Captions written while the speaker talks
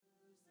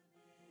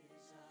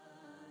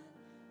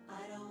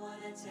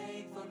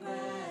take for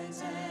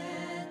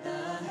granted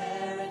the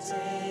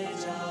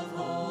heritage of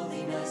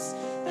holiness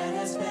that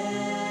has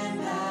been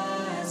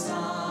passed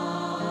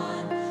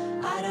on.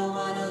 I don't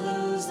want to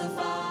lose the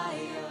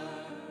fire.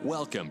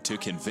 Welcome to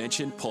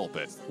Convention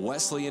Pulpit,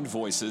 Wesleyan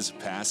Voices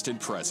Past and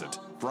Present,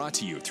 brought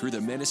to you through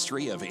the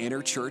Ministry of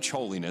Interchurch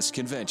Holiness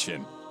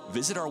Convention.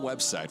 Visit our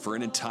website for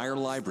an entire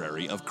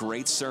library of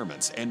great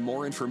sermons and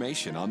more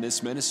information on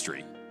this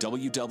ministry,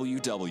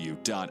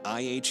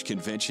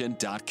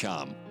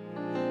 www.ihconvention.com.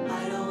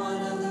 I don't want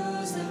to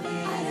lose the peace.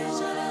 I don't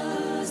want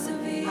to lose the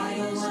peace. I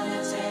don't want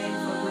to take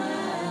for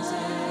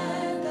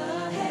granted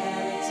the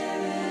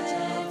heritage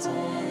of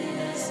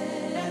holiness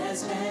that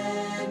has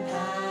been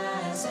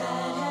passed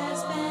on.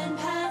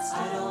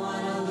 I don't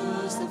want to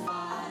lose the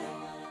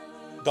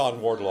fire.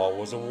 Don Wardlaw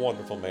was a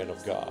wonderful man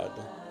of God.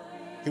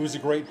 He was a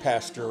great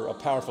pastor, a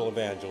powerful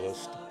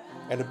evangelist,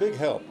 and a big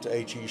help to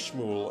H.E.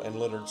 Shmuel and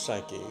Leonard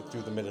Sankey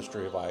through the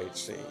ministry of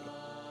IHC.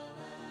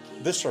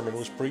 This sermon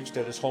was preached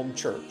at his home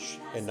church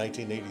in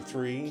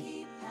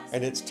 1983,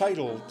 and it's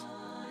titled,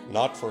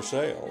 Not for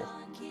Sale.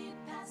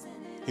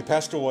 He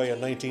passed away in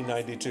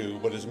 1992,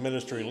 but his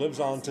ministry lives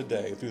on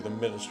today through the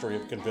ministry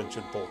of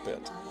Convention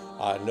Pulpit.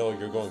 I know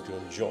you're going to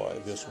enjoy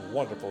this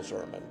wonderful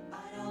sermon. I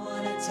don't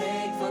want to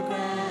take for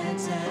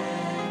granted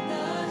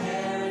the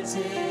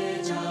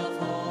heritage of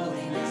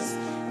holiness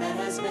that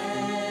has been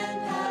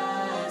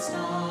passed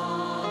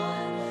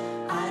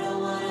on. I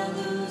don't want to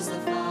lose the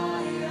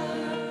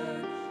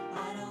fire.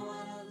 I don't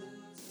want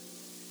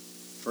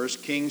to lose.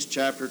 1 Kings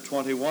chapter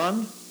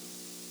 21,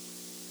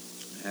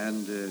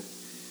 and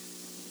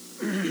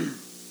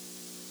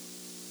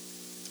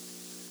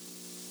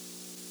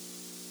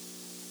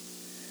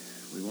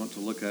we want to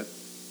look at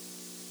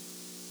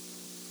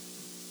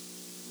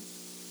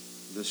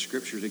the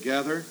scripture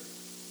together.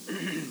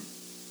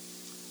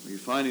 Are you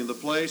finding the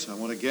place? I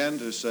want again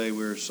to say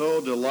we're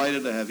so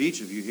delighted to have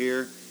each of you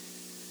here.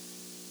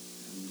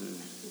 And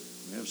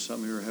we have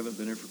some here who haven't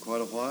been here for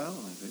quite a while.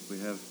 I think we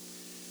have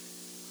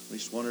at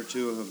least one or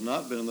two who have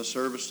not been in the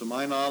service to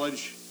my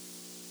knowledge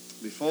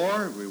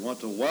before. We want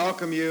to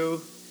welcome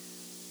you,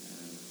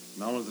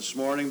 not only this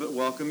morning, but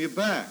welcome you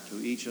back to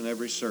each and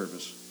every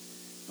service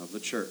of the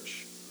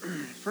church.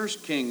 1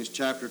 Kings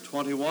chapter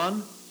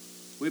 21,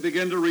 we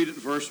begin to read at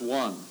verse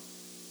 1.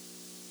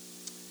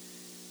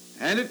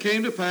 And it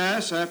came to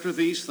pass after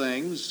these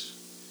things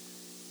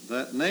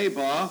that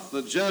Naboth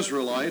the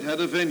Jezreelite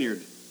had a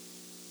vineyard,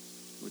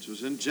 which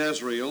was in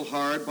Jezreel,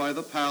 hard by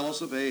the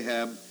palace of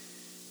Ahab,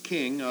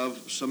 king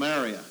of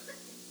Samaria.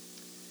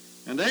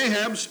 And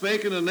Ahab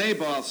spake unto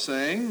Naboth,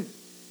 saying,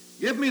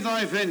 Give me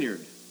thy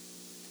vineyard,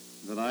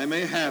 that I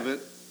may have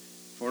it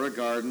for a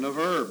garden of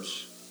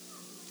herbs,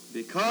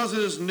 because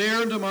it is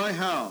near unto my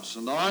house,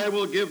 and I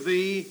will give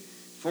thee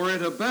for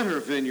it a better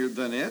vineyard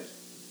than it,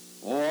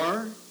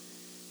 or,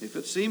 if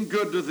it seem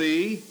good to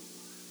thee,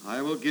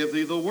 I will give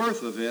thee the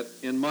worth of it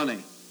in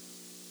money.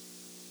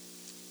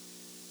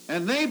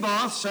 And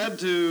Naboth said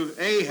to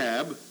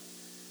Ahab,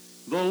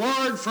 The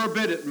Lord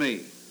forbid it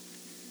me,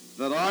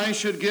 that I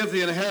should give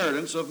the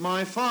inheritance of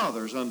my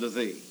fathers unto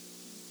thee.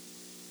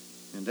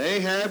 And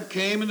Ahab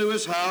came into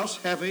his house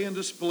heavy and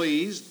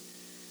displeased,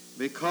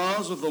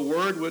 because of the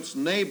word which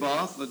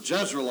Naboth the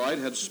Jezreelite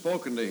had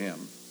spoken to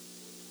him.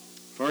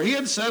 For he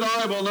had said,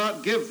 I will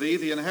not give thee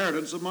the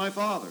inheritance of my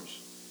fathers.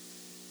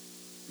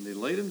 And he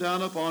laid him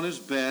down upon his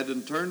bed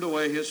and turned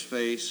away his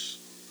face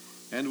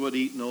and would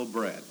eat no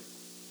bread.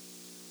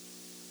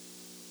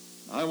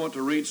 I want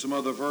to read some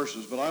other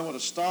verses, but I want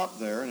to stop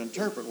there and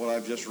interpret what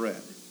I've just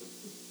read.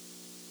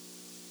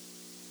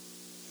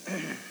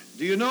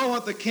 Do you know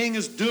what the king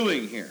is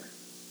doing here?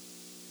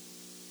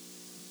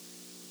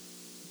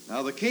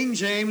 Now, the King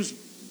James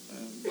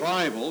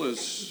Bible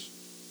is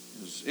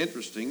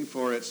interesting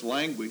for its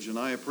language, and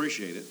I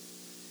appreciate it.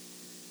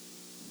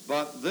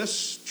 But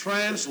this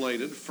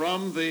translated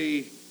from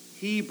the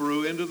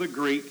Hebrew into the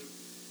Greek,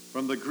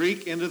 from the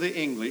Greek into the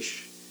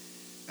English,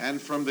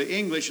 and from the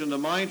English into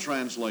my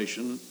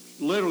translation,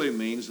 literally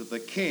means that the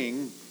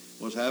king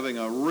was having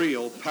a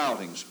real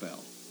pouting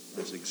spell.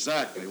 That's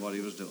exactly what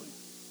he was doing.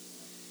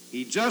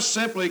 He just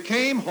simply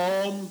came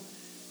home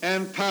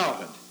and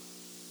pouted.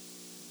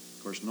 Of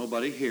course,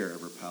 nobody here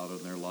ever pouted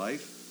in their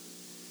life,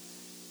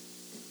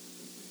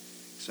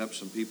 except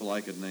some people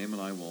I could name,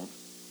 and I won't.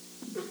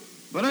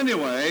 But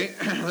anyway,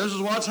 this is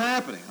what's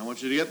happening. I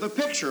want you to get the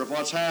picture of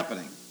what's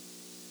happening.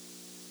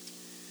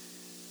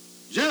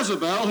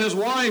 Jezebel, his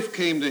wife,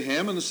 came to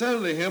him and said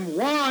unto him,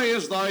 Why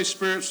is thy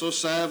spirit so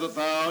sad that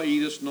thou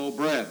eatest no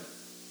bread?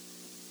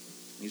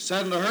 He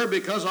said unto her,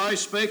 Because I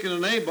spake unto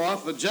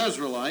Naboth the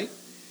Jezreelite,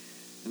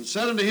 and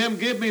said unto him,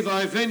 Give me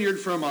thy vineyard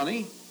for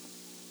money,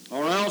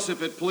 or else,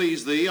 if it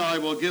please thee, I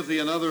will give thee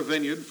another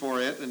vineyard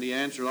for it. And he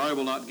answered, I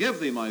will not give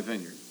thee my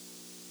vineyard.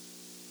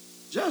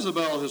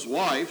 Jezebel, his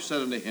wife,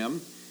 said unto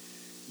him,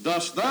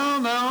 Dost thou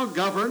now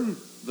govern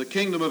the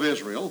kingdom of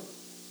Israel?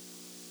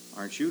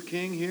 Aren't you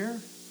king here?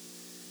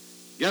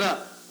 Get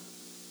up.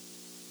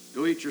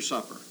 Go eat your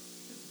supper.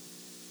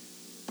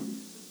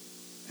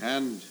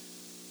 And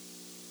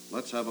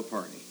let's have a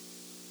party.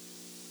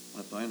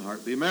 let thine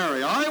heart be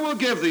merry. I will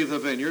give thee the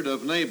vineyard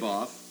of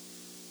Naboth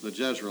the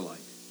Jezreelite.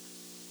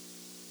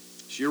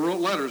 She wrote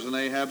letters in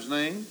Ahab's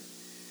name,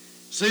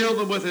 sealed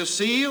them with his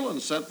seal,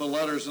 and sent the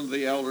letters unto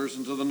the elders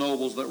and to the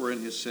nobles that were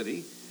in his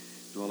city,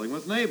 dwelling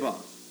with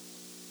Naboth.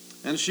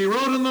 And she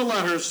wrote in the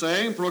letters,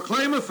 saying,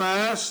 Proclaim a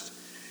fast,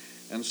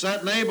 and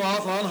set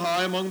Naboth on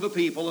high among the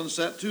people, and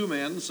set 2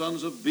 men,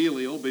 sons of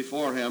Belial,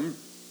 before him,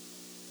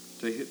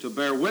 to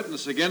bear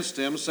witness against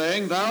him,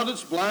 saying, Thou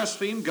didst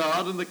blaspheme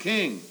God and the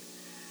king.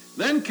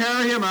 Then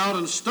carry him out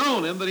and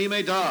stone him, that he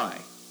may die.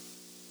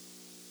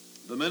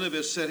 The men of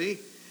his city,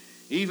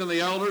 even the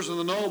elders and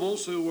the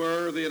nobles who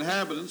were the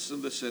inhabitants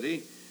of the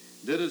city,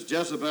 did as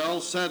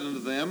Jezebel said unto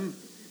them,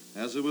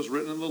 as it was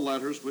written in the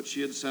letters which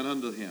she had sent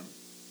unto him.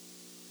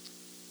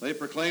 They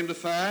proclaimed a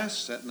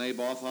fast, set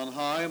Naboth on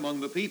high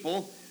among the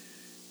people.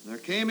 There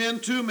came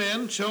in 2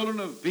 men, children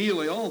of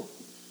Belial,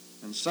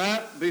 and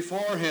sat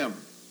before him.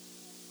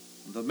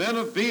 The men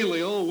of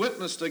Belial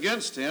witnessed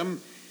against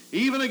him,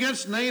 even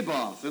against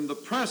Naboth, in the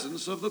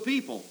presence of the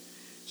people,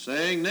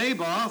 saying,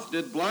 Naboth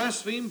did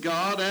blaspheme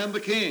God and the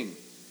king.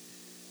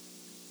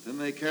 Then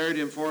they carried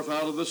him forth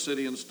out of the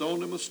city and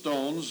stoned him with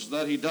stones,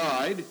 that he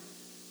died.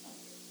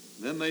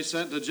 Then they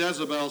sent to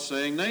Jezebel,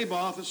 saying,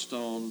 Naboth is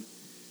stoned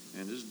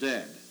and is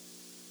dead.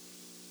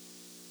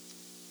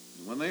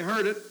 And when they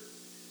heard it,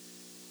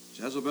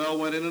 Jezebel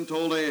went in and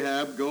told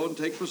Ahab, Go and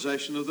take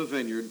possession of the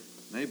vineyard.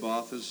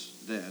 Naboth is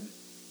dead.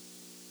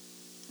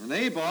 And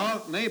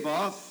Ahab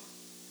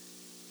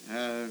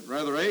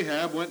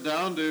went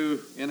down to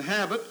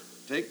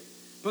take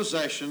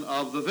possession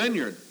of the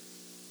vineyard.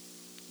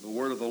 The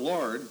word of the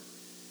Lord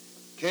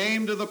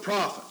came to the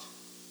prophet.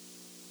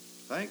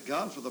 Thank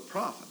God for the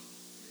prophet.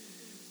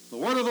 The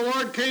word of the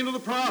Lord came to the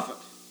prophet.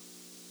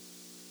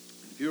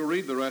 If you'll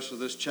read the rest of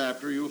this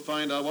chapter, you'll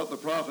find out what the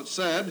prophet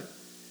said,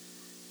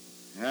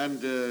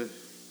 and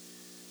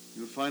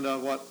you'll find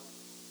out what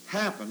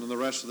happened in the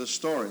rest of this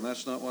story. And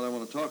that's not what I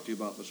want to talk to you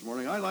about this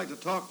morning. I'd like to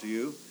talk to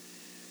you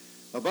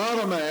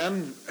about a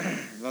man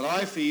that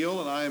I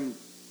feel, and I'm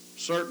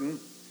certain,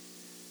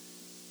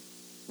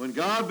 when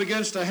God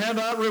begins to hand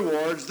out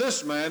rewards,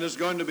 this man is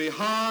going to be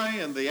high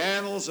in the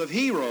annals of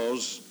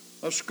heroes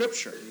of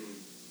Scripture.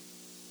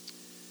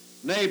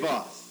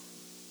 Naboth.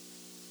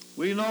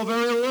 We know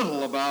very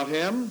little about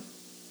him.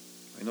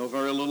 We know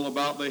very little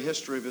about the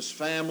history of his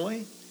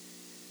family.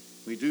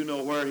 We do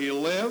know where he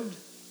lived.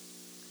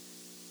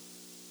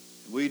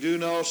 We do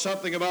know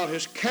something about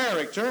his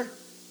character,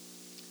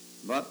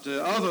 but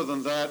other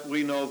than that,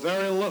 we know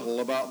very little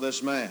about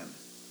this man.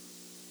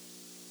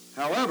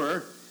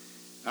 However,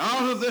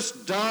 out of this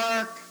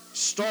dark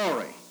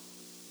story,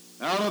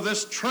 out of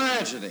this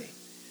tragedy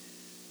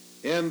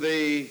in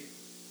the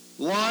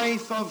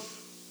life of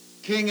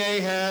King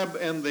Ahab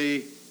and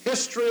the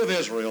history of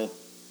Israel,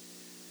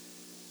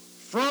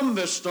 from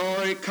this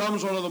story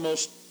comes one of the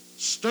most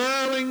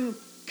sterling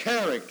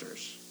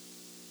characters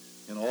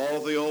in all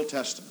of the Old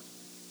Testament.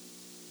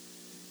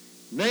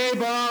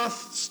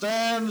 Naboth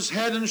stands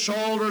head and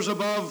shoulders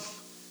above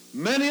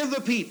many of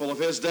the people of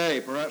his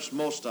day, perhaps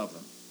most of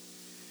them.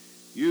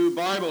 You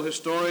Bible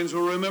historians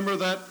will remember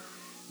that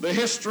the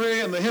history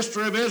of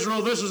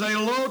Israel, this is a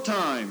low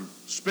time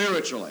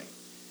spiritually.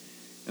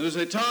 It is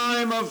a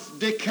time of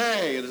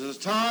decay. It is a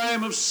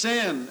time of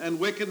sin and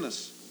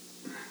wickedness.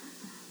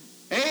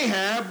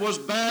 Ahab was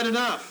bad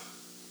enough.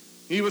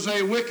 He was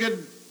a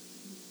wicked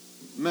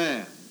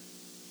man.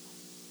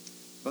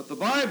 But the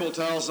Bible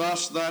tells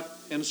us that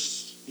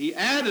he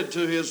added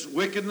to his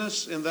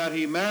wickedness in that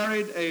he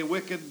married a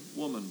wicked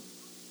woman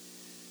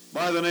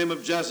by the name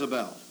of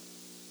Jezebel.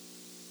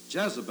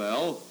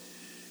 Jezebel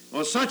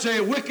was such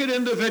a wicked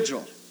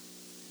individual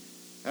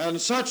and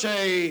such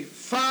a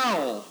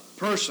foul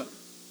person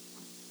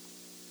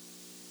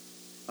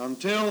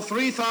until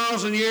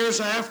 3,000 years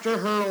after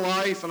her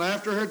life and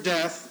after her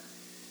death,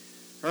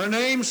 her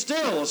name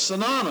still is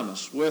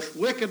synonymous with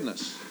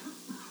wickedness,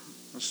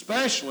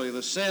 especially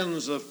the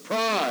sins of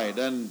pride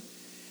and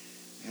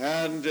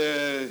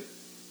the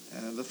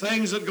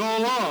things that go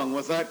along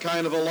with that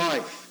kind of a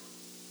life.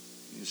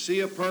 You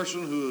see a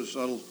person who's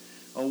a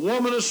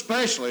woman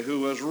especially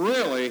who was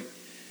really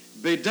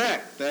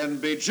bedecked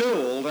and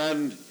bejeweled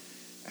and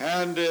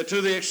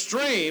to the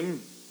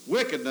extreme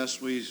wickedness,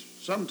 we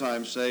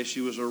sometimes say she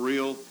was a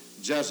real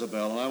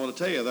Jezebel. And I want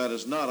to tell you that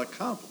is not a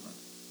compliment.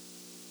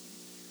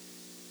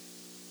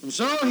 And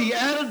so he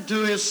added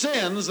to his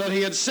sins that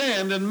he had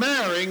sinned in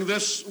marrying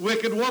this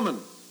wicked woman.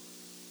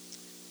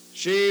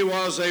 She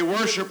was a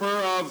worshiper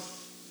of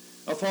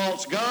a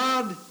false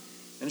god,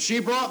 and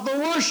she brought the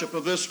worship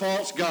of this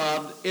false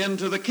god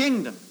into the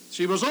kingdom.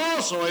 She was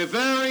also a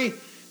very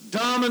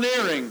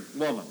domineering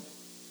woman.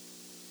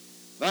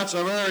 That's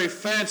a very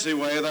fancy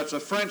way, that's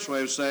a French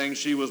way of saying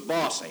she was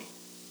bossy.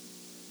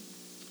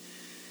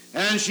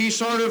 And she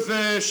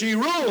she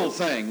ruled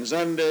things,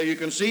 and you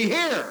can see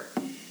here,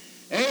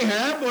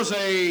 Ahab was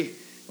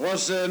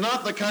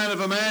not the kind of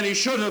a man he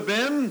should have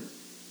been,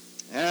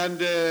 and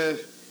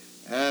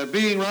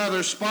being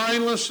rather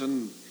spineless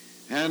and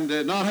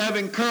not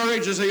having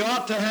courage as he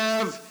ought to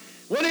have,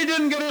 When he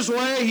didn't get his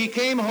way, he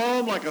came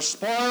home like a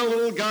spoiled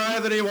little guy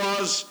that he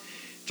was,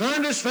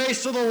 turned his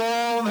face to the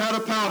wall and had a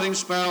pouting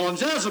spell. And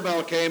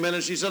Jezebel came in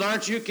and she said,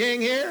 "Aren't you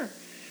king here?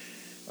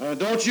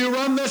 Don't you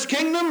run this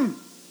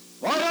kingdom?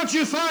 Why don't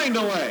you find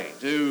a way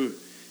to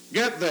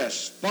get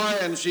this?"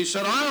 And she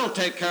said, "I'll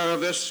take care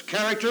of this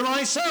character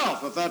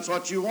myself. If that's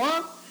what you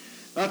want,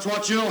 that's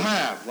what you'll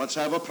have. Let's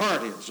have a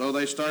party." And so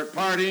they start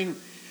partying.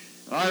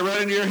 I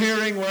read in your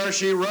hearing where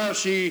she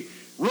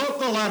wrote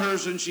the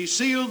letters and she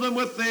sealed them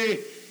with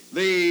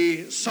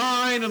the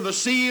sign and the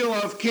seal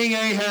of King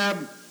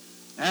Ahab.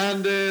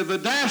 And the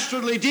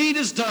dastardly deed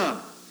is done.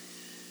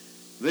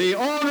 The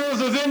owner of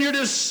the vineyard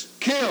is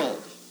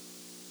killed.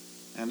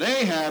 And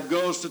Ahab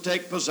goes to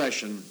take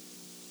possession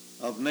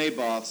of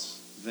Naboth's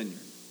vineyard.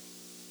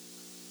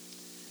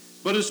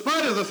 But in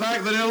spite of the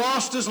fact that he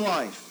lost his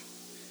life,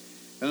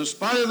 and in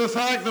spite of the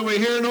fact that we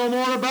hear no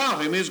more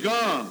about him, he's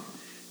gone,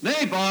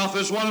 Naboth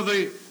is one of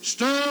the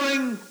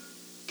sterling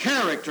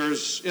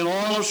characters in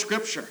all of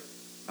Scripture.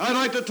 I'd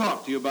like to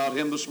talk to you about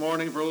him this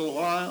morning for a little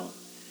while,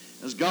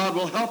 as God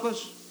will help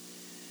us.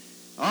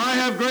 I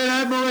have great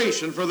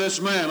admiration for this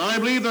man. I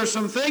believe there's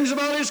some things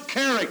about his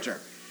character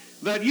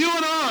that you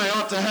and I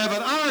ought to have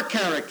in our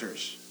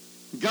characters.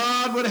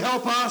 God would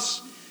help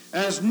us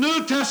as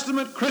New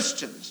Testament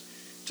Christians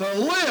to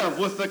live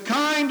with the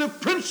kind of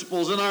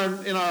principles in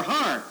our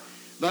heart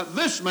that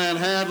this man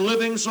had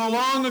living so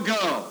long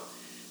ago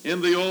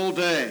in the old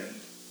day.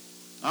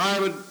 I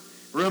would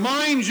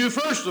remind you,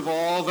 first of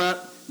all,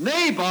 that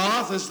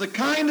Naboth is the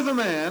kind of a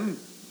man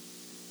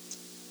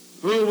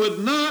who would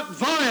not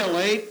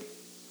violate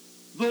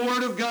the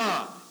Word of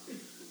God.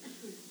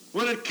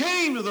 When it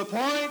came to the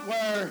point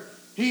where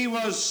he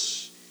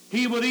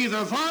would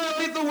either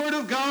violate the Word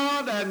of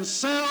God and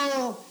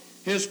sell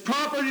his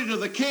property to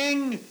the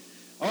king,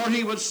 or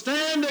he would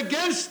stand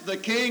against the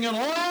king and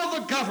all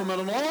the government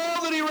and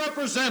all that he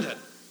represented.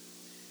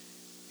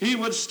 He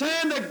would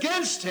stand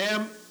against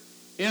him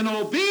in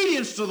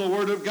obedience to the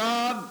Word of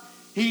God.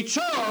 He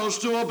chose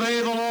to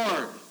obey the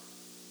Lord.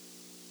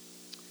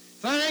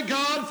 Thank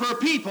God for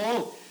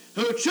people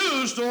who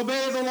choose to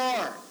obey the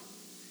Lord.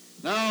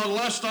 Now,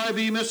 lest I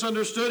be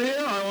misunderstood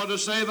here, I want to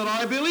say that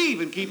I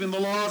believe in keeping the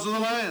laws of the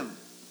land.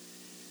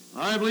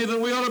 I believe that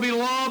we ought to be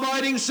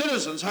law-abiding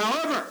citizens.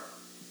 However,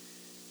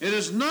 it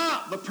is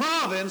not the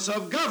province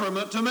of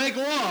government to make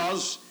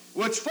laws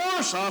which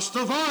force us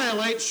to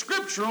violate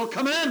scriptural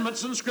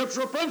commandments and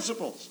scriptural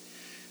principles.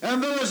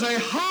 And there is a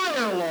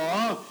higher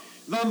law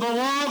than the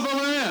law of the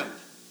land.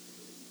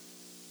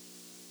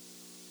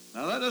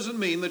 Now, that doesn't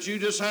mean that you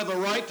just have the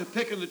right to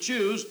pick and to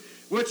choose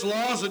which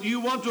laws that you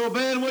want to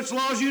obey and which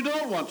laws you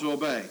don't want to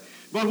obey.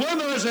 But when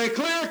there is a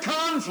clear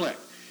conflict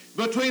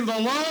between the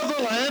law of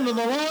the land and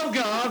the law of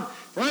God,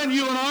 friend,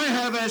 you and I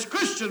have as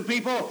Christian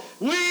people,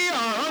 we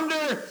are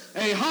under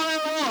a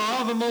higher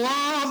law than the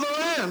law of the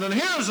land. And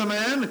here's a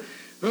man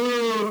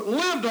who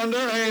lived under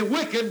a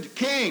wicked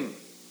king.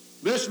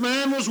 This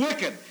man was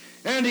wicked.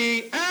 And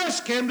he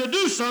asked him to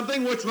do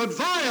something which would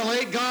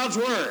violate God's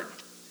word.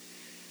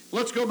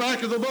 Let's go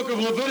back to the book of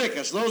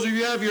Leviticus. Those of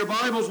you who have your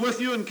Bibles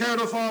with you and care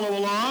to follow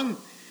along,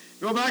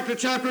 go back to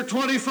chapter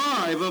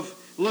 25 of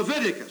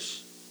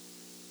Leviticus,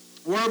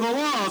 where the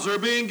laws are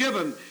being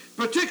given,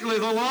 particularly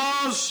the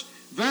laws,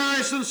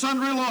 various and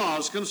sundry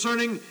laws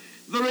concerning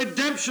the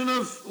redemption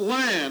of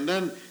land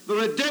and the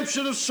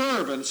redemption of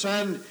servants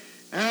and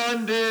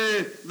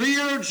the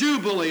year of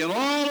Jubilee and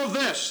all of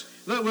this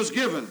that was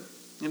given.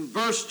 In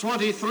verse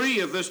 23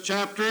 of this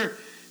chapter,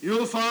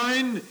 you'll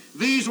find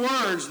these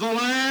words, "The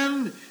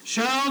land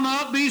shall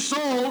not be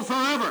sold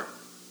forever.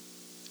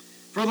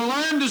 For the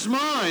land is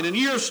mine, and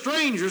ye are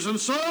strangers and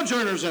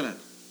sojourners in it.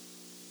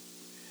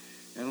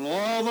 And in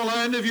all the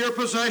land of your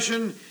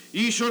possession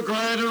ye shall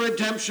grant a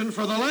redemption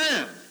for the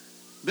land."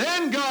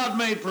 Then God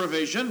made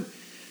provision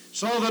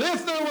so that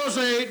if there was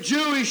a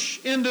Jewish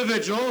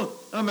individual,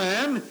 a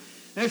man,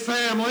 a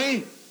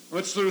family,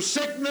 which through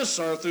sickness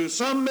or through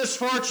some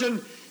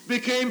misfortune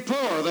became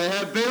poor, they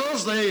had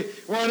bills they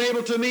were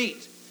unable to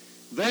meet,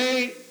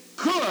 they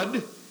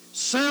could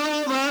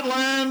sell that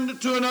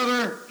land to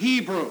another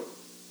Hebrew.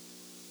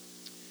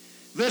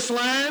 This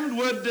land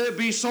would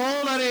be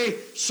sold at a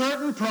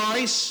certain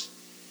price,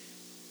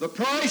 the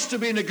price to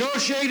be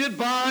negotiated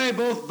by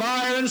both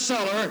buyer and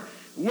seller,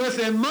 with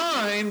in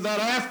mind that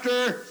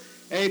after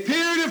a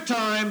period of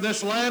time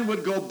this land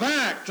would go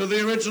back to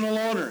the original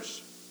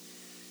owners.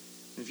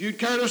 If you'd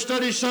care to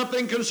study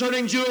something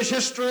concerning Jewish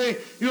history,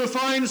 you'll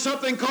find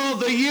something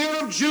called the year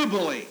of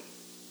Jubilee.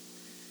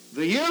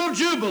 The year of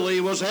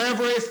Jubilee was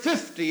every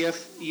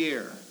 50th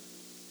year.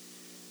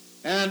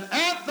 And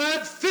at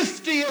that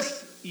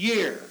 50th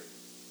year,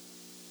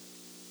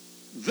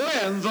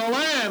 then the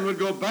land would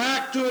go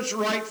back to its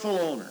rightful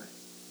owner,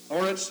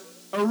 or its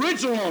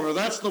original owner.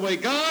 That's the way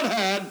God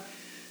had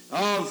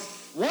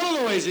one of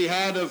the ways he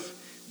had of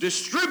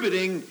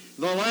distributing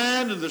the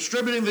land and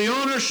distributing the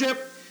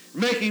ownership,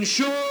 making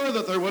sure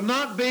that there would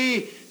not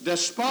be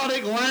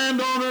despotic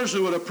landowners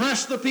who would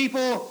oppress the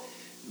people,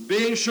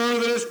 being sure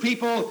that his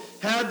people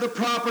had the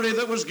property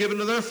that was given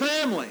to their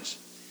families.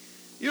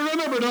 You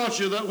remember, don't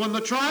you, that when the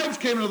tribes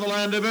came into the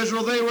land of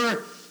Israel,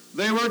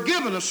 they were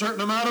given a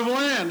certain amount of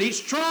land.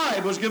 Each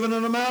tribe was given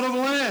an amount of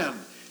land.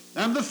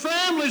 And the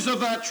families of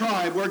that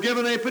tribe were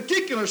given a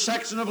particular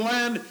section of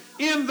land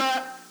in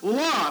that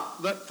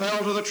lot that fell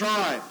to the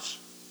tribes.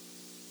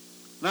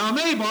 Now,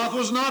 Naboth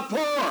was not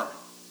poor.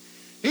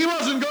 He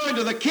wasn't going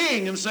to the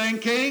king and saying,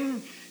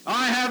 "King,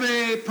 I have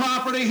a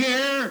property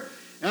here,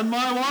 and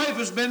my wife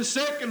has been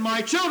sick, and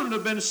my children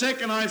have been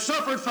sick, and I've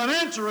suffered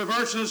financial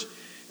reverses,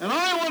 and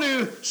I want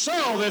to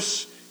sell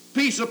this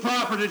piece of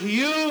property to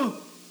you,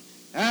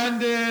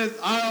 and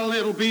I'll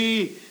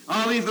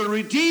either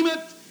redeem it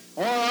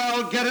or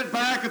I'll get it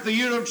back at the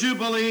year of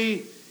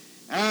Jubilee,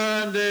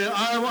 and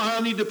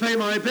I'll need to pay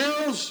my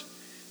bills."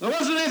 There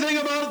wasn't anything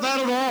about that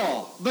at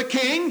all. The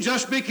king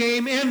just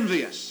became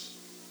envious.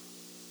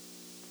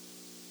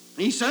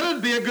 He said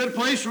it'd be a good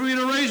place for me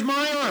to raise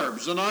my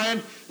herbs, and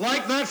I'd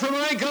like that for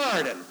my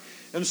garden.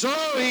 And so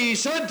he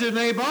said to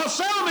Naboth,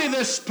 "Sell me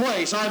this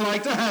place. I'd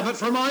like to have it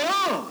for my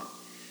own."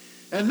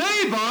 And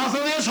Naboth,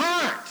 in his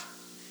heart,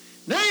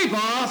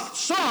 Naboth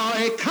saw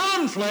a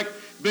conflict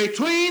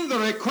between the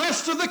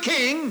request of the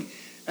king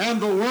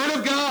and the word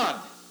of God.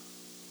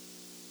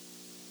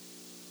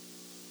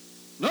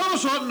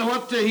 Notice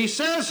what he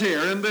says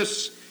here in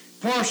this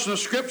portion of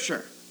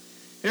Scripture.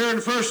 Here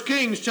in 1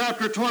 Kings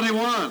chapter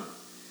 21.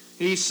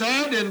 He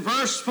said in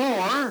verse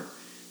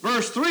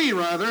 3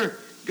 rather,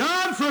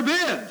 "God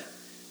forbid,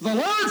 the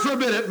Lord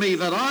forbid it me,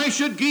 that I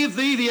should give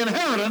thee the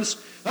inheritance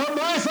of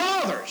my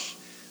fathers.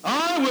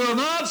 I will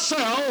not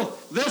sell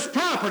this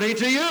property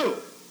to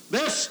you.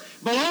 This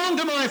belonged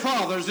to my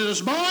fathers. It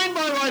is mine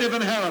by right of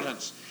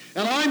inheritance,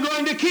 and I'm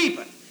going to keep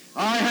it.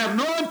 I have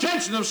no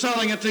intention of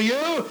selling it to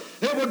you.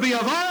 It would be a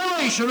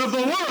violation of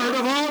the word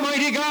of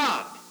Almighty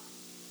God."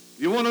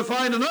 If you want to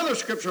find another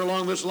scripture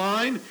along this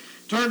line,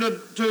 turn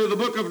to the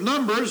book of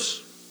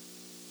Numbers,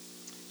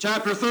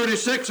 chapter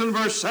 36 and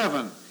verse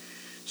 7.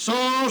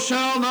 "So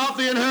shall not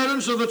the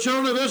inheritance of the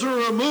children of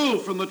Israel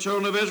remove from the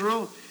children of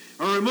Israel,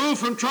 or remove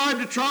from tribe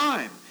to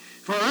tribe.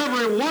 For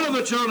every one of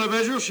the children of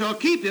Israel shall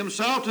keep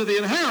himself to the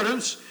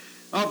inheritance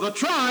of the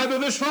tribe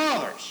of his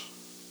fathers."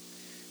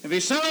 If he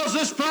sells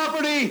this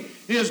property,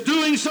 he is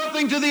doing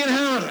something to the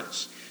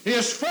inheritance. He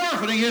is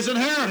forfeiting his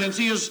inheritance.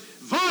 He is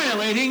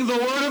violating the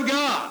word of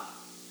God.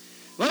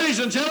 Ladies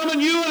and gentlemen,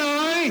 you and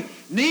I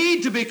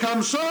need to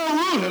become so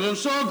rooted and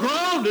so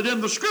grounded in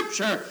the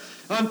Scripture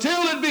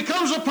until it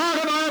becomes a part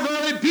of our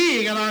very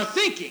being and our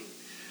thinking.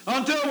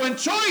 Until when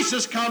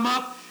choices come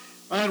up,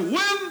 and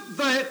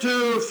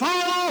to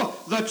follow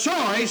the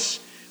choice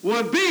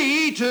would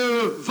be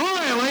to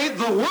violate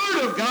the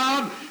Word of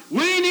God,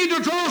 we need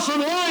to draw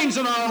some lines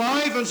in our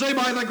life and say,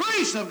 by the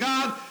grace of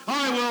God,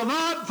 I will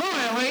not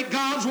violate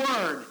God's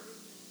Word.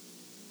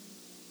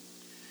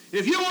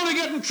 If you want to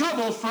get in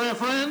trouble,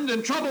 friend,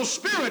 in trouble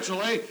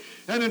spiritually,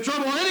 and in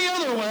trouble any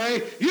other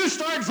way, you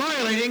start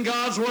violating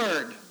God's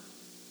Word.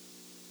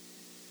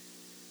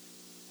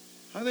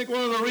 I think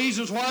one of the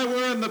reasons why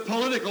we're in the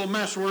political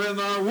mess we're in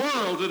our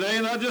world today,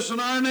 not just in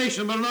our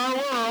nation, but in our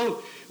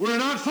world, we're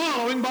not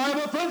following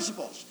Bible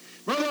principles.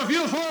 Brother, if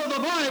you follow the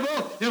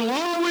Bible, it'll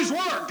always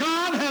work.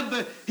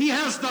 God He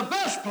has the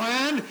best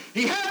plan.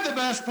 He had the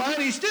best plan.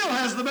 He still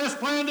has the best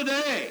plan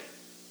today.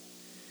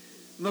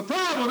 And the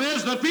problem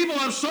is that people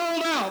have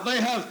sold out.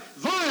 They have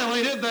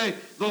violated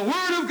the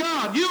Word of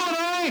God. You and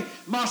I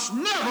must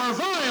never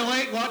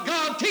violate what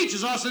God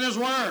teaches us in His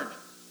Word.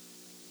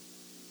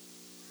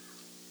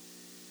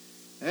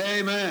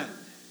 Amen.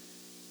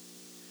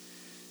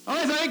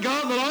 I thank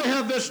God that I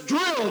have this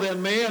drilled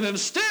in me and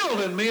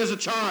instilled in me as a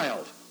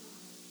child.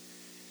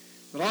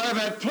 But I have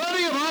had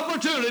plenty of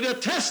opportunity to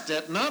test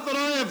it. Not that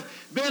I have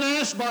been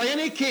asked by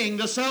any king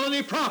to sell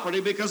any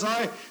property, because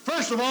I,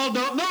 first of all,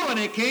 don't know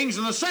any kings,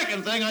 and the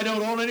second thing, I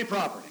don't own any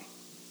property.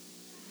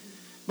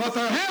 But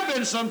there have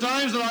been some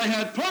times that I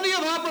had plenty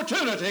of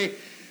opportunity,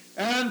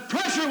 and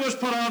pressure was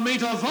put on me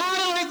to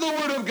violate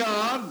the Word of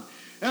God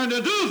and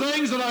to do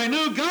things that I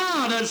knew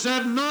God had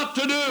said not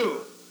to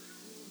do.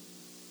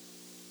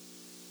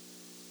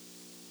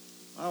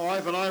 My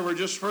wife and I were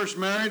just first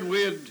married.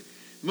 We had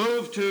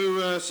moved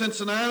to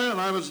Cincinnati, and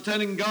I was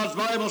attending God's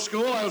Bible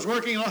School. I was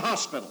working in a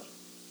hospital.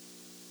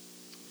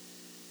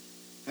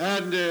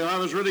 And I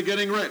was really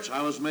getting rich.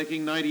 I was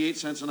making 98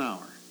 cents an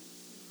hour.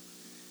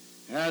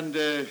 And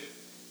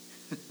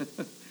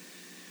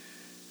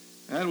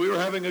and we were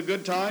having a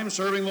good time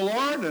serving the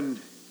Lord and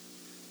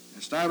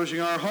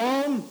establishing our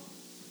home.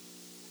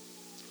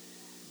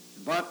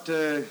 But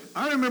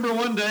I remember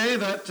one day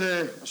that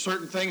a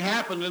certain thing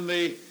happened in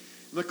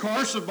the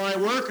course of my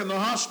work in the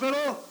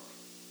hospital.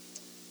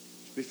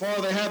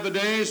 Before they had the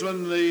days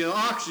when the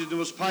oxygen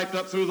was piped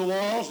up through the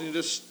walls and you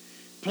just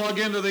plug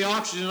into the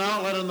oxygen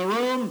outlet in the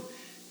room,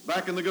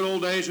 back in the good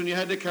old days when you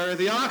had to carry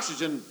the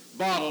oxygen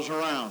bottles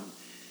around.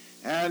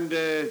 And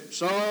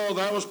so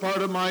that was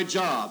part of my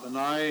job. And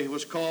I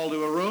was called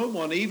to a room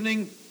one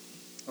evening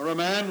where a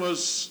man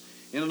was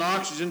in an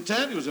oxygen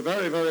tent. He was a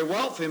very, very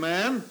wealthy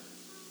man.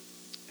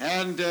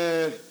 And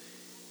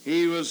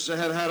He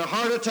had had a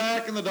heart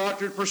attack, and the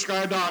doctor had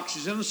prescribed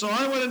oxygen. So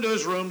I went into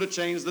his room to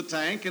change the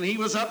tank, and he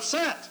was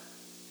upset.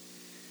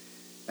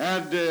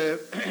 And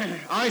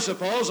I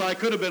suppose I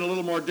could have been a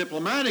little more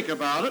diplomatic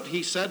about it.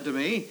 He said to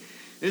me,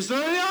 "Is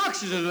there any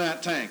oxygen in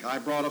that tank?" I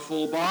brought a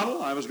full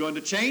bottle. I was going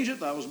to change it.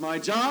 That was my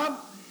job.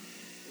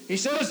 He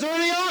said, "Is there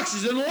any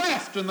oxygen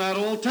left in that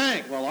old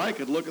tank?" Well, I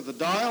could look at the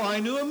dial. I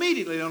knew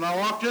immediately. And I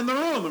walked in the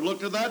room and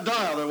looked at that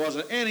dial. There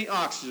wasn't any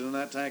oxygen in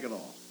that tank at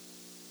all.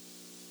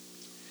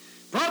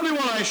 Probably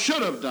what I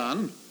should have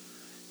done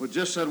was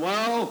just said,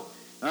 "Well,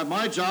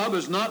 my job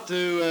is not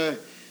to,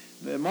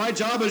 my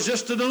job is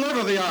just to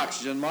deliver the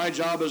oxygen. My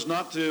job is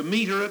not to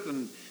meter it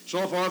and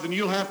so forth, and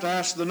you'll have to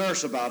ask the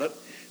nurse about it."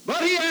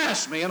 But he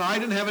asked me, and I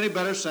didn't have any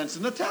better sense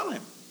than to tell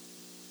him.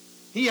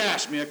 He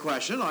asked me a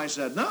question. I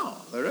said, "No,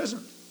 there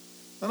isn't."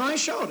 And I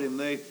showed him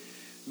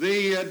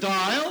the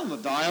dial, and the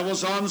dial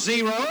was on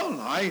 0,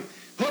 and I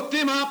hooked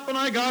him up, and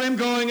I got him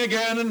going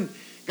again, and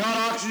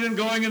got oxygen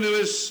going into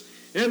his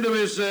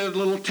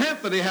little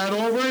tent that he had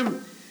over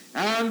him.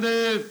 And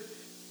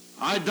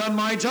I'd done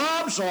my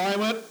job, so I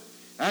went,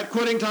 at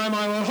quitting time,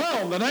 I went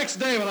home. The next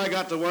day when I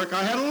got to work,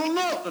 I had a little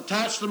note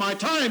attached to my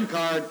time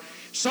card,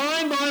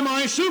 signed by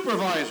my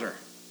supervisor.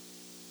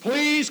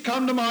 "Please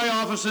come to my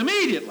office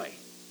immediately."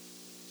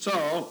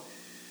 So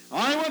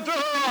I went to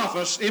her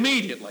office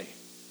immediately.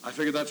 I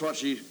figured that's what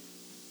she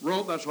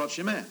wrote, that's what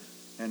she meant.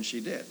 And she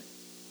did.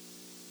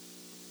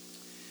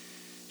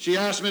 She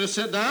asked me to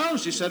sit down.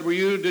 She said,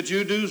 "Did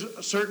you do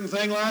a certain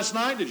thing last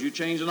night? Did you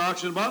change an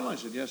oxygen bottle?" I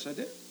said, "Yes, I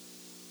did."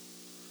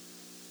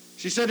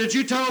 She said, "Did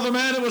you tell the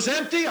man it was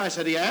empty?" I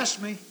said, "He asked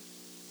me."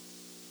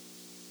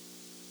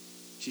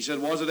 She said,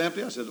 "Was it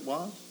empty?" I said, "It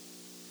was."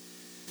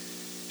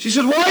 She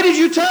said, "Why did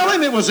you tell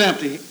him it was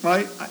empty?"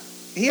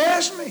 He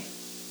asked me.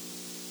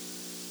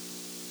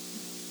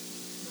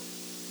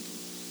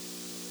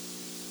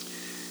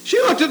 She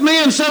looked at me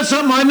and said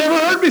something I'd never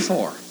heard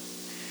before.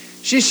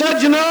 She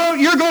said, "You know,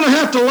 you're going to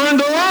have to learn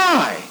to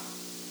lie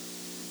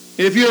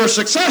if you're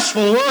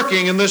successful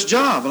working in this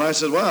job." And I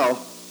said, "Well,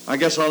 I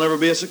guess I'll never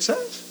be a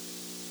success."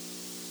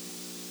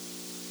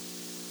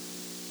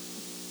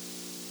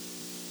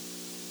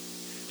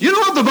 Do you know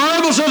what the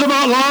Bible says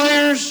about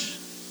liars?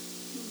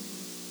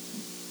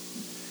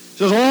 It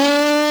says,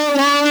 "All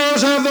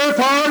liars have their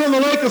part in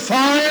the lake of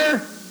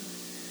fire."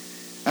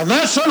 And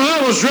that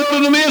somehow was drilled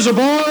into me as a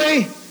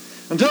boy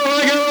until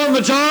I got on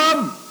the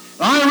job.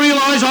 I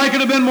realized I could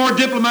have been more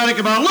diplomatic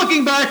about it.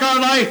 Looking back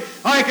on it,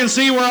 I can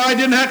see where I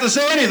didn't have to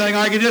say anything.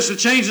 I could just have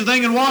changed the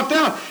thing and walked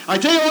out. I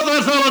tell you what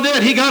that fellow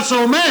did. He got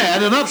so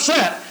mad and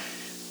upset.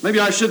 Maybe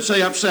I should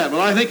say upset, but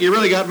I think he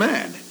really got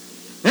mad.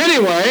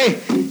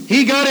 Anyway,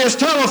 he got his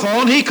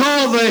telephone. He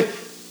called the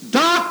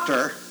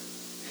doctor.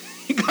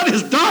 He got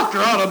his doctor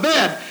out of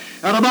bed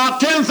at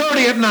about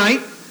 10:30 at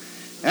night.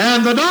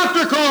 And the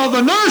doctor called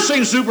the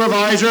nursing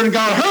supervisor and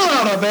got her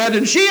out of bed,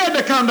 and she had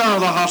to come down to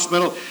the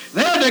hospital.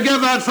 They had to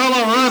give that fellow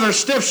a rather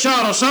stiff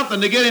shot of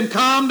something to get him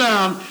calmed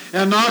down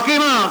and knock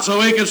him out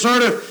so he could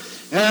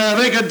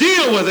they could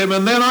deal with him.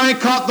 And then I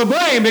caught the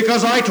blame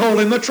because I told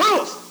him the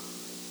truth.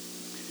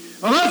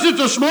 Well, that's just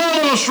a small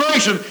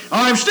illustration.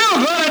 I'm still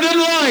glad I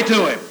didn't lie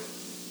to him.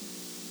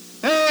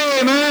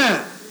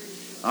 Amen.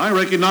 I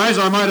recognize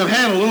I might have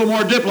handled it a little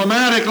more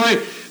diplomatically.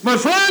 But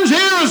friends,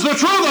 here is the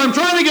truth I'm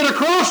trying to get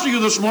across to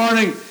you this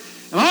morning.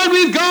 And I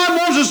believe God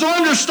wants us to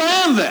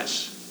understand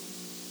this.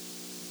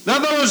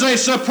 That there is a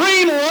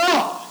supreme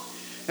law.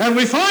 And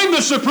we find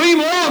the supreme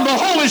law in the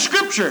Holy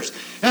Scriptures.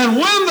 And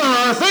when there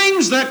are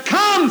things that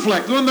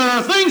conflict, when there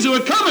are things that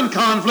would come in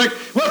conflict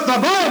with the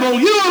Bible,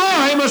 you and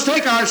I must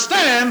take our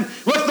stand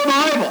with the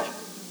Bible.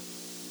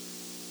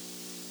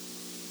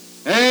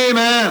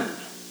 Amen.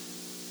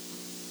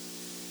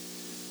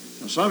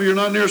 Now, some of you are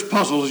not near as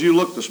puzzled as you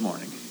look this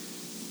morning.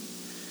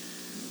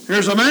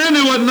 Here's a man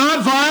who would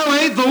not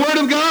violate the Word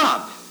of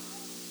God.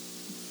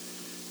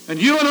 And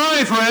you and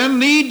I, friend,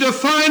 need to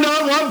find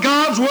out what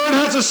God's Word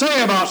has to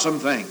say about some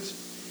things.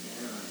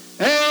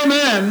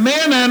 Amen.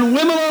 Men and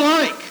women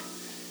alike,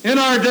 in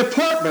our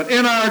deportment,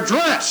 in our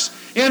dress,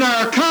 in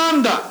our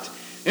conduct,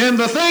 in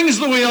the things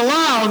that we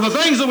allow and the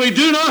things that we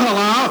do not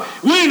allow,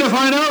 we need to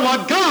find out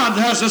what God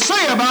has to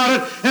say about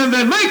it and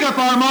then make up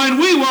our mind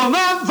we will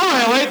not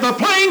violate the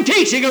plain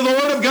teaching of the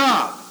Word of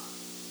God.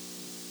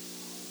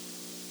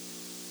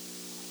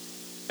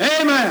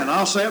 Amen.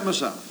 I'll say it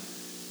myself.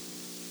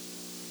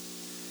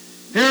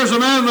 Here's a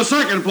man in the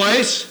second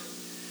place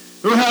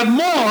who had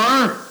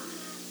more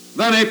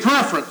than a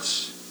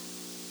preference.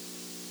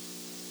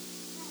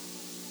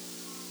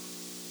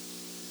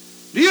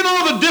 Do you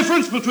know the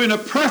difference between a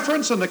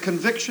preference and a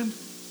conviction?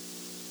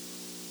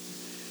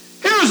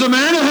 Here's a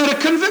man who had a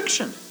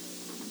conviction.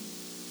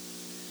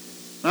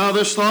 Now,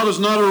 this thought is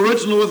not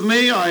original with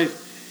me. I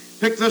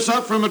picked this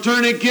up from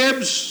Attorney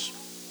Gibbs.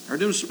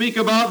 Heard him speak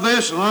about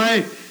this, and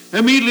I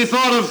immediately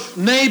thought of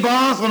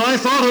Naboth when I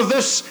thought of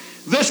this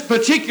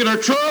particular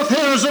truth.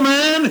 Here's a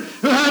man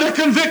who had a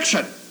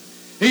conviction.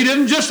 He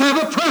didn't just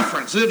have a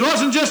preference. It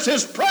wasn't just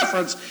his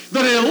preference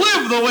that he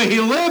lived the way he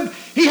lived.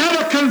 He had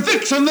a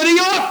conviction that he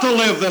ought to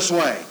live this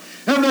way.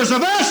 And there's a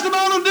vast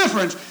amount of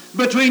difference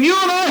between you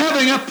and I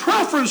having a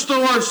preference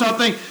towards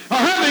something or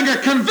having a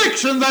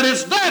conviction that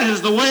that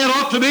is the way it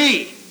ought to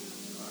be.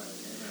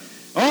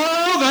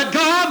 Oh, that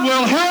God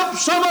will help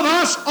some of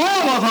us,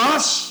 all of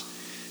us,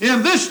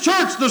 in this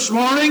church this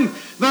morning,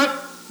 that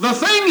the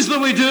things that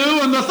we do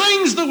and the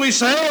things that we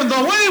say and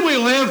the way we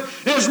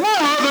live is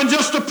more than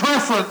just a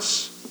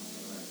preference.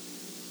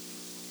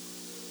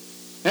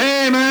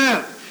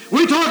 Amen.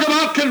 We talk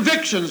about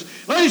convictions.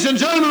 Ladies and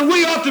gentlemen,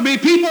 we ought to be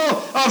people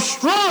of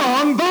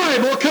strong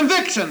Bible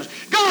convictions.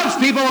 God's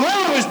people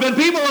have always been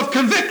people of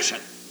conviction.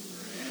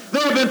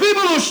 There have been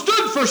people who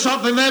stood for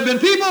something. There have been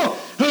people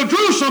who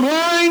drew some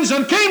lines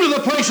and came to the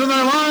place in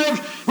their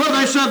lives where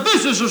they said,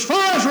 this is as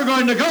far as we're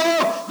going to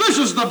go. This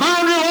is the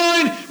boundary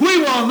line. We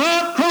will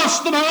not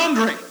cross the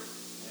boundary.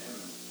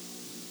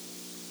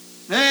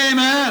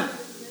 Amen.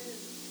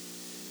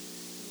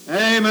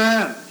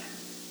 Amen.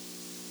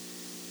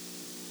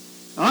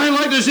 I'd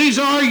like to see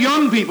our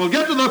young people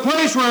get to the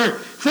place where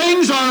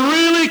things are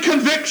really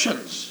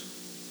convictions.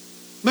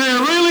 They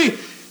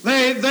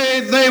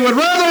would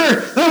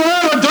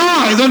rather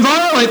die than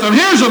violate them.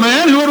 Here's a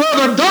man who would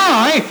rather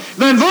die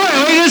than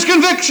violate his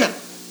conviction.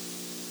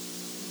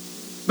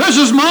 This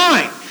is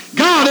mine.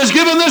 God has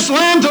given this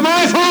land to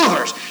my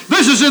fathers.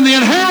 This is in the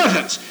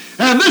inheritance.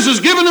 And this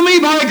is given to me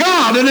by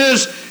God. It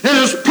is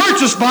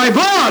purchased by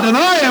blood. And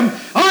I am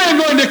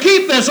going to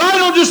keep this. I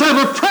don't just have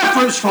a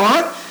preference for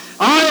it.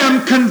 I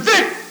am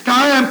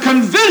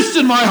convinced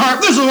in my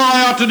heart this is what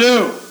I ought to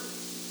do.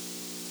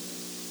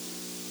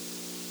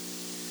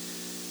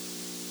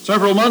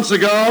 Several months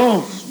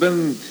ago, it's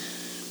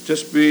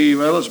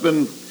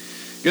been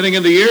getting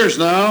into years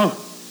now,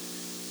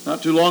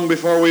 not too long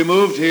before we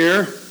moved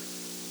here,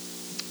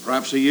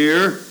 perhaps a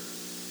year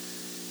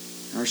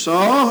or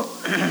so,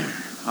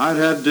 I'd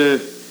had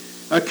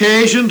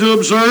occasion to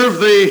observe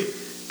the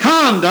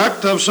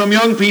conduct of some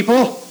young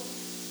people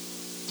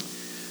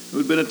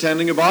who'd been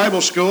attending a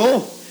Bible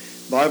school.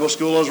 Bible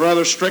school has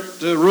rather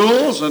strict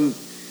rules and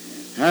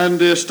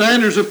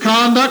standards of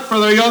conduct for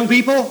their young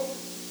people.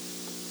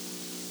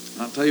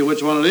 I'll tell you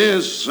which one it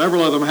is.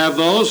 Several of them have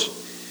those.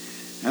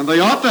 And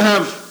they ought to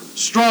have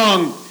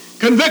strong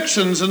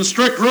convictions and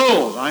strict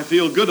rules. I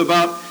feel good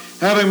about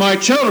having my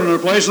children in a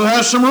place that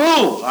has some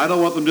rules. I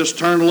don't want them just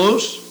turned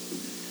loose.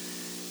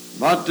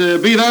 But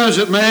be that as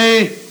it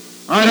may,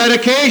 I'd had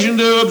occasion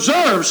to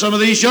observe some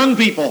of these young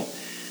people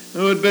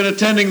who had been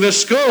attending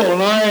this school.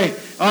 And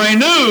I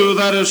knew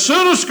that as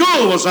soon as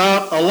school was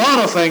out, a lot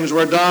of things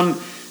were done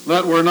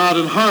that were not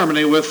in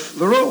harmony with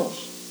the rules.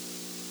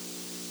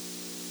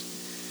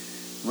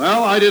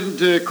 Well, I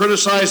didn't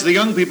criticize the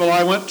young people.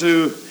 I went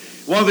to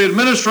one of the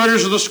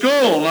administrators of the school,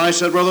 and I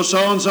said, Brother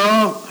so-and-so,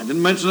 I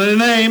didn't mention any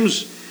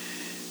names,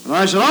 and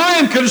I said, I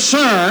am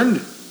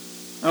concerned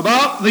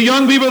about the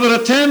young people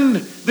that attend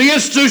the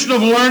institution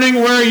of learning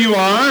where you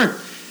are.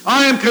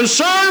 I am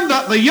concerned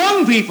that the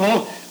young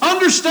people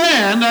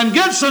understand and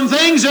get some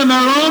things in their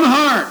own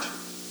heart.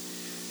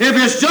 If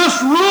it's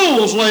just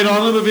rules laid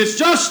on them, if it's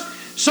just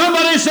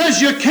somebody says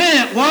you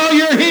can't while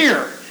you're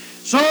here,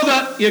 so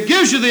that it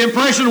gives you the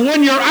impression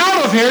when you're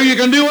out of here you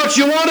can do what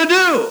you want to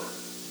do.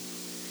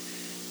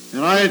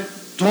 And I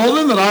told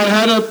him that I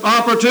had an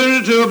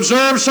opportunity to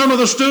observe some of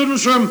the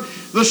students from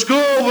the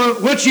school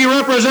which he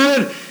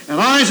represented, and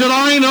I said,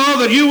 I know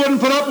that you wouldn't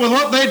put up with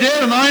what they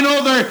did, and I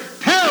know their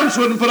parents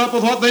wouldn't put up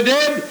with what they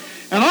did,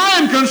 and I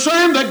am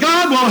concerned that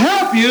God will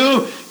help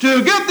you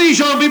to get these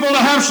young people to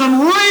have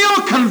some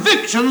real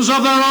convictions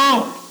of their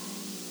own.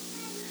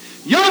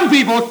 Young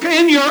people,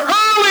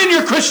 early in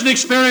your Christian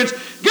experience,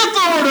 get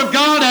the Word of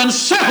God and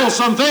settle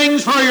some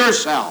things for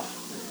yourself.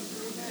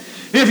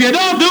 If you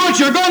don't do it,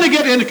 you're going to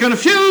get into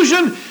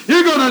confusion.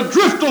 You're going to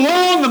drift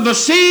along in the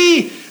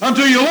sea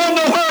until you won't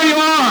know where you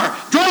are.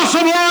 Draw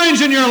some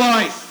lines in your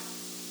life.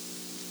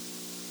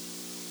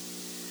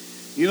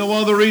 You know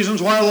one of the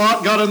reasons why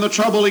Lot got in the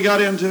trouble he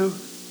got into?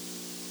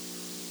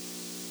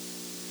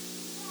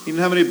 He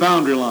didn't have any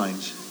boundary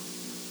lines.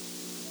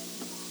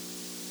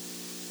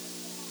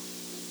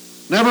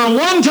 Never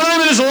one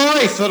time in his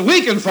life that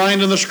we can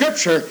find in the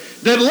Scripture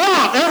did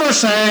Lot ever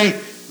say,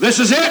 this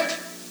is it.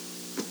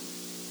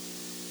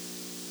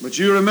 But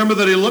you remember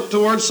that he looked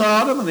toward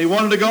Sodom and he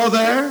wanted to go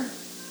there. And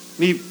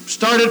he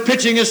started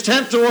pitching his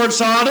tent toward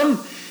Sodom.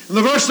 And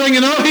the first thing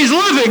you know, he's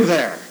living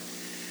there.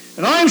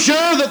 And I'm sure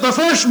that the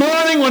first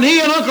morning when he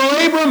and Uncle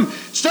Abram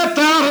stepped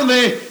out on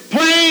the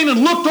plain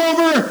and looked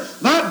over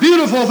that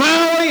beautiful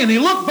valley, and he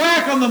looked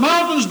back on the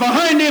mountains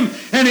behind him,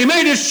 and he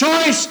made his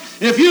choice.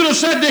 If you'd have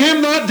said to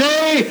him that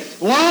day,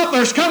 Lot,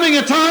 there's coming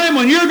a time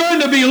when you're going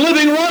to be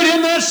living right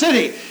in that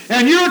city,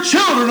 and your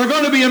children are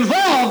going to be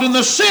involved in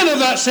the sin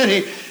of that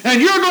city, and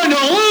you're going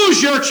to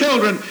lose your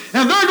children,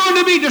 and they're going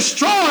to be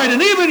destroyed,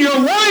 and even your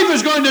wife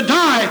is going to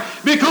die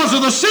because of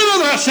the sin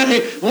of that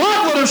city,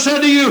 Lot would have said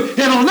to you,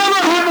 it'll never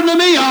happen to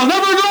me. I'll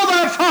never go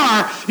that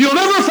far. You'll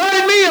never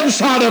find me in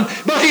Sodom.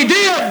 But he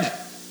did.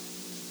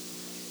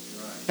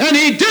 And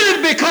he did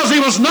it because he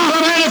was not a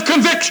man of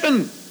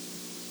conviction.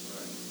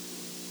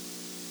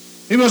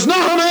 He was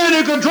not a man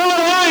who could draw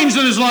lines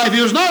in his life.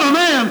 He was not a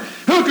man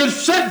who could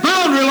set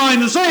boundary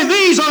lines and say,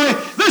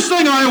 this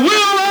thing I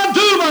will not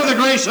do by the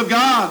grace of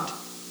God.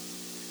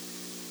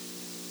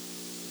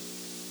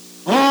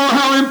 Oh,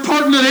 how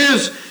important it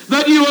is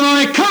that you and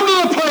I come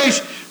to the place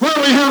where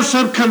we have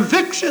some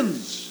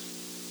convictions,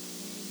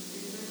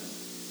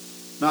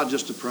 not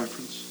just a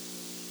preference.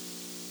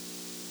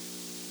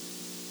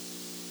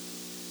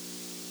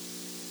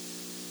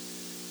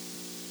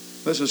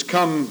 This has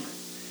come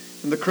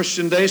in the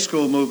Christian day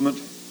school movement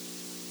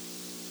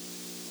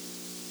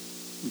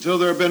until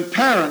there have been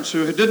parents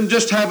who didn't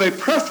just have a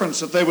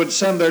preference that they would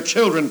send their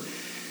children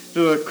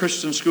to a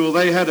Christian school.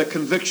 They had a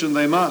conviction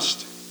they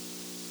must.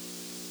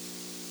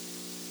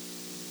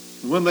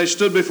 When they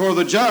stood before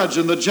the judge,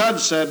 and the judge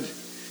said,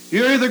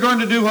 you're either going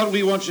to do what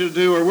we want you to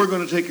do, or we're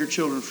going to take your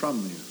children from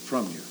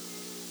you.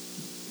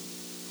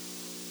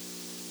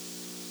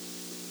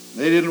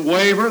 They didn't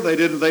waver.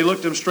 They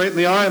looked him straight in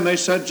the eye and they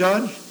said,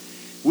 Judge,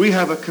 we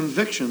have a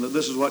conviction that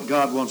this is what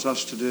God wants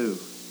us to do.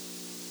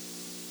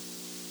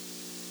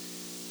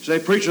 You say,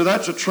 preacher,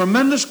 that's a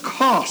tremendous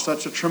cost.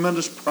 That's a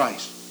tremendous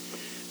price.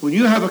 When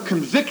you have a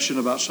conviction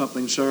about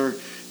something, sir,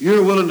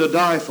 you're willing to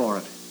die for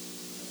it.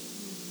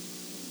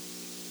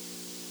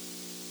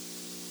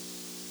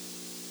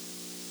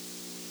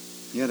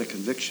 He had a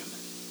conviction.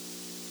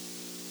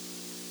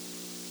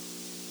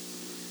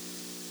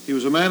 He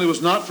was a man who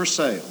was not for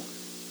sale.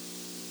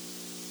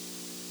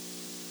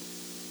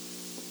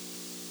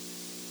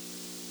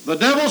 The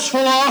devil's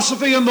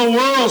philosophy and the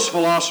world's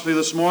philosophy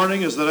this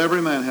morning is that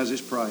every man has his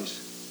price.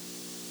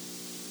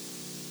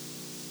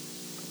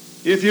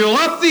 If you'll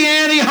up the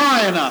ante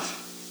high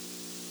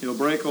enough, he'll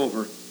break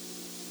over.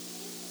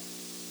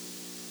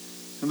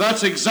 And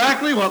that's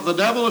exactly what the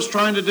devil is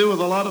trying to do with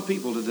a lot of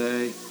people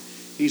today.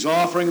 He's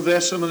offering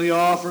this and he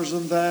offers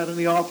them that and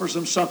he offers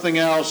them something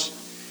else.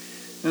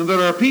 And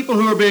there are people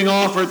who are being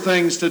offered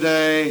things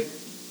today.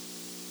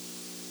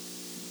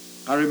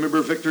 I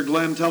remember Victor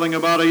Glenn telling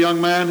about a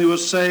young man who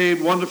was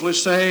saved, wonderfully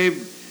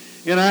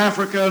saved, in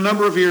Africa a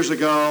number of years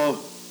ago.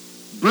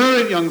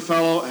 Brilliant young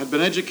fellow, had been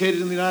educated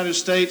in the United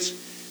States,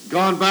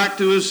 gone back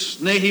to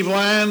his native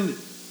land.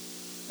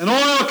 An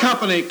oil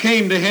company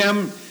came to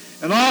him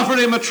and offered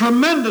him a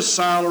tremendous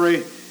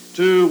salary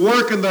to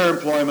work in their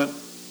employment.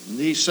 And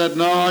he said,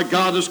 no,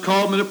 God has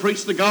called me to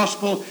preach the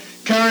gospel,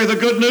 carry the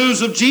good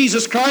news of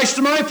Jesus Christ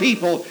to my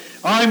people.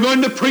 I'm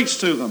going to preach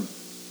to them.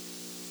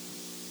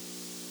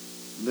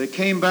 And they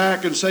came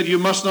back and said, you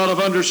must not have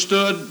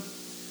understood.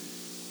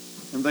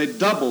 And they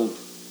doubled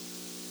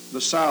the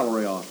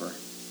salary offer.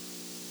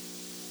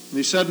 And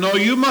he said, no,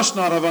 you must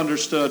not have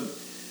understood.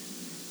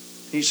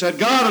 He said,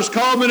 God has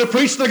called me to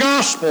preach the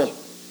gospel.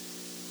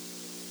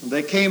 And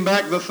they came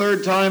back the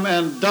third time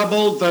and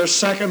doubled their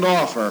second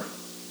offer.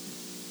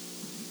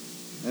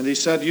 And he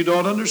said, you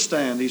don't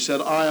understand. He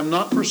said, I am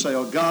not for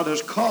sale. God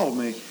has called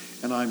me,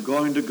 and I'm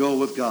going to go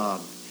with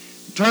God.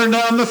 Turned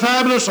down the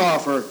fabulous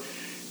offer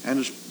and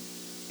has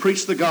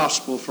preached the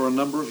gospel for a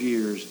number of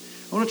years.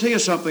 I want to tell you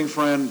something,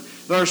 friend.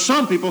 There are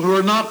some people who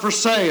are not for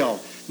sale.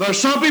 There are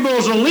some people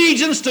whose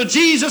allegiance to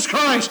Jesus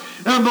Christ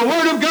and the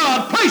Word of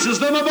God places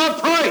them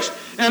above price.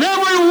 And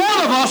every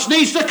one of us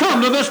needs to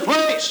come to this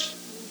place.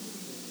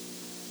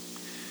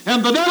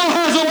 And the devil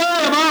has a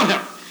way about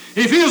him.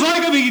 He feels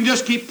like if he can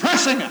just keep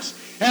pressing us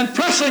and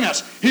pressing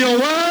us, he'll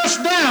wear us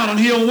down and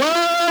he'll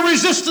wear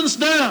resistance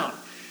down.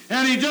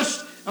 And he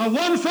just,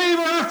 one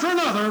favor after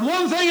another and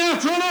one thing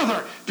after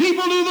another.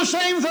 People do the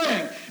same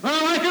thing.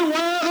 Well, I can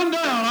wear them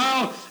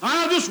down.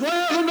 I'll just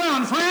wear them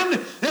down. Friend,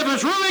 if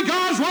it's really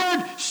God's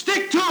Word,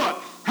 stick to it.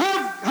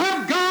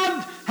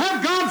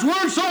 Have God's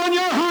Word so in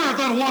your heart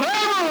that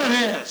whatever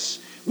it is,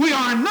 we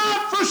are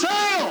not for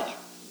sale.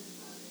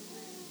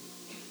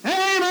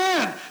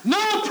 Amen.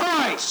 No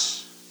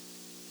price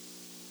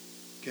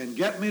can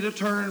get me to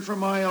turn from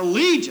my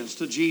allegiance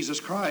to Jesus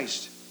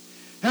Christ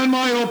and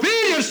my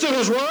obedience to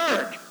His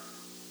Word.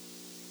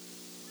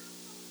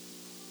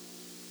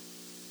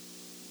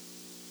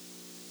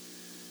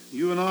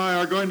 You and I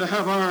are going to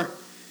have our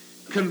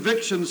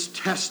convictions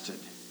tested.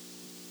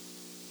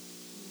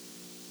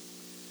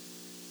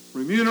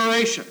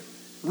 Remuneration,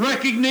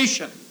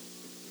 recognition,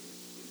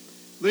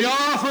 the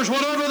offers,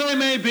 whatever they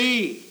may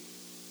be.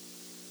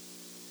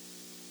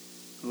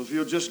 Well, if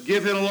you'll just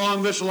give in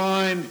along this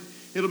line,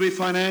 it'll be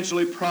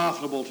financially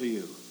profitable to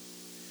you.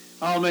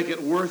 I'll make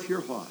it worth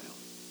your while.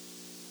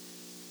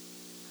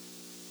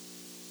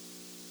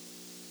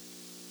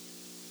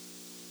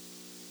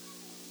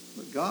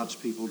 But God's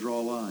people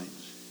draw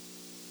lines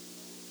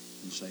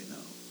and say no.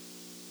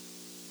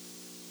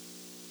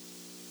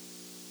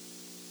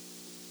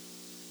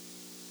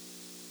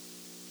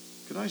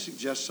 Could I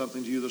suggest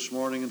something to you this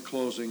morning in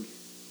closing?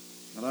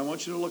 And I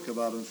want you to look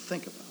about and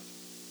think about it.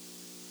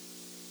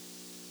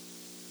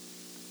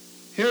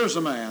 Here's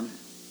a man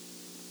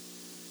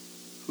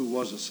who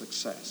was a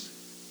success.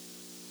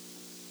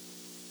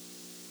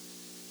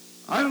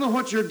 I don't know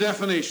what your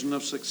definition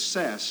of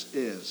success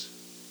is.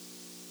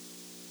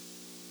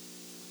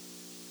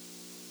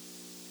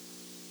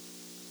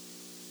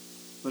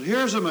 But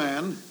here's a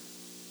man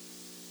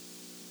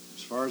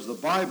far as the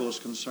Bible is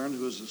concerned,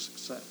 who is a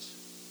success.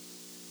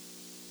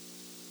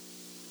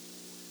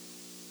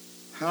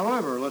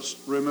 However, let's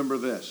remember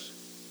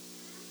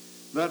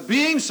this, that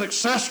being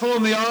successful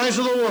in the eyes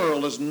of the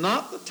world is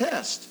not the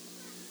test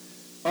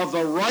of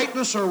the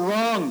rightness or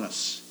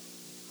wrongness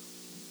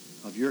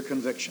of your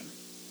conviction.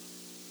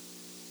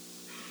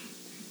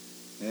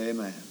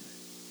 Amen.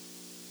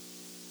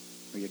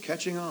 Are you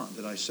catching on?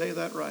 Did I say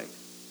that right?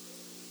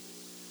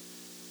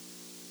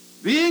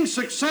 Being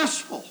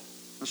successful,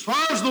 as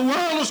far as the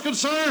world is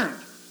concerned,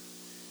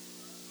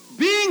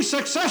 being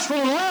successful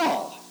at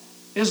all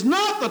is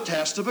not the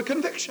test of a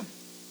conviction.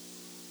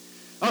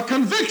 A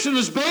conviction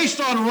is based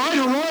on right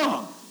or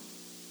wrong.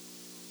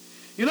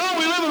 You know,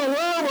 we live in a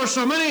world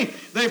where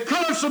they've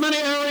colored so many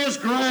areas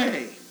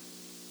gray.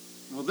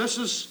 Well, you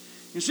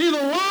see, the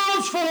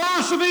world's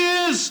philosophy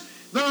is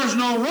there's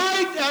no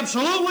right,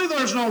 absolutely,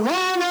 there's no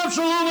wrong,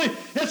 absolutely,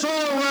 it's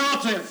all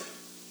relative.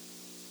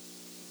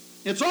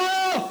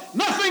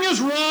 Nothing is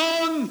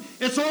wrong,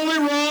 it's only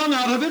wrong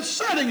out of its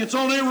setting, it's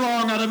only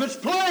wrong out of its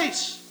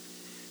place.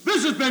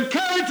 This has been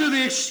carried to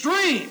the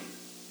extreme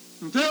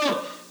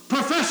until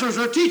professors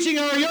are teaching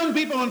our young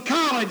people in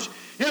college,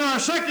 in our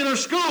secular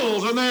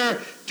schools, and they're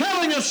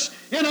telling us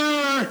in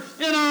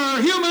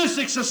our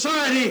humanistic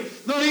society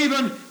that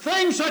even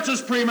things such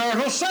as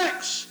premarital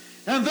sex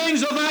and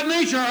things of that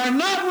nature are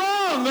not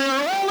wrong. They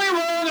are only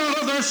wrong out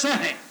of their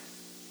setting.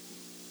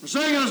 We're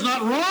saying it is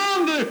not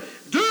wrong to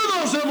do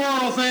those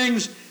immoral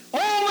things,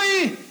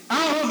 only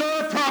out of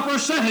their proper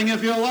setting.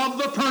 If you love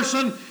the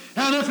person,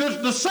 and if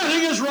the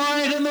setting is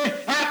right and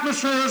the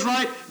atmosphere is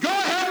right, go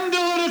ahead and do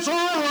it. It's all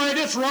right.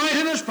 It's right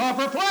in its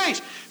proper place.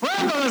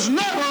 Friend, there is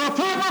never a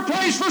proper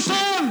place for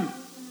sin.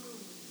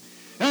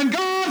 And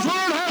God's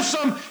Word has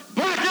some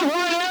black and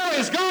white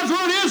areas. God's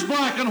Word is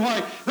black and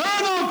white. There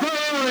are no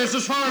gray areas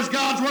as far as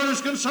God's Word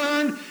is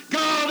concerned.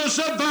 God has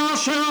said, thou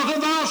shalt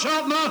and thou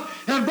shalt not.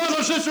 And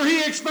brother, sister,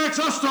 He expects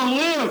us to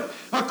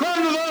live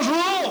according to those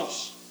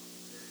rules.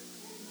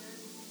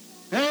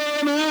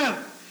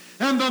 Amen.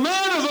 And the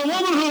man or the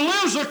woman who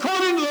lives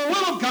according to the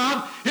will of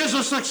God is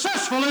a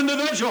successful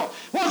individual,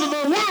 whether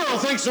the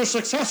world thinks they're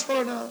successful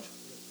or not.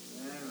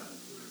 Amen.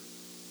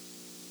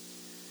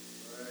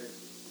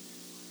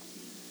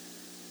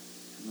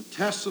 And the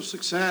test of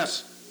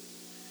success,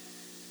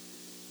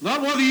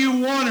 not whether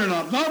you won or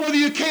not whether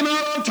you came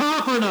out on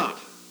top or not.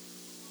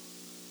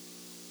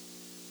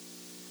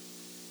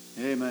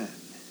 Amen.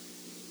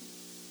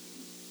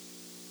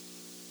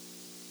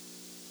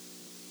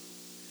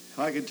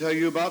 I can tell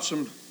you about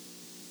some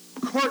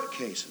court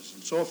cases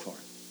and so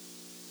forth,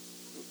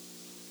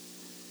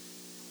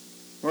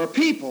 where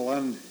people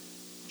and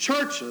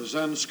churches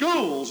and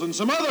schools and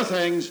some other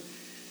things,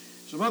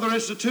 some other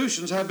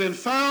institutions have been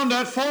found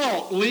at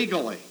fault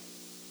legally,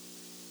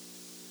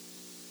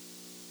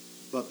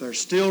 but they're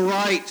still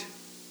right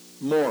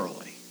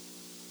morally.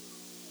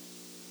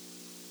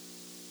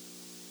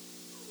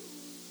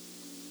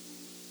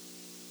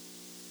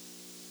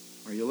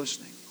 Are you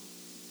listening?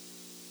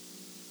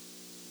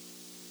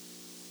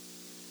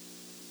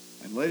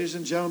 And ladies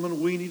and gentlemen,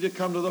 we need to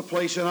come to the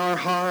place in our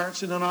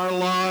hearts and in our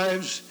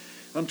lives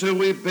until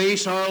we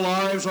base our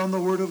lives on the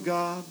Word of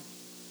God.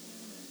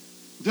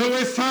 Until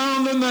we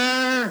found them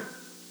there.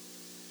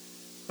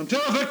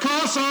 Until if it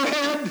costs our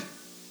head,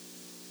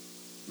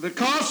 if it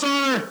costs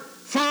our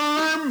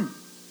farm,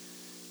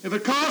 if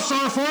it costs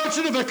our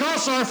fortune, if it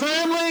costs our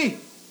family,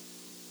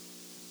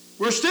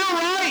 we're still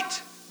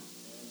right.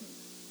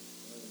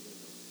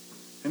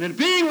 And in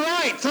being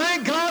right,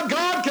 thank God,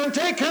 God can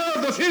take care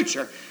of the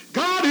future.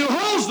 God who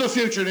holds the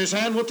future in His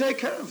hand will take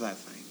care of that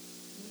thing.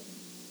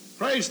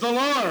 Praise the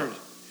Lord.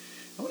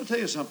 I want to tell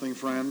you something,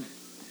 friend.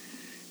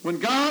 When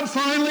God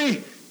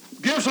finally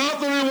gives out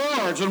the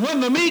rewards, and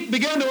when the meek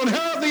begin to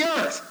inherit the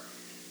earth,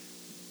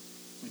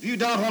 if you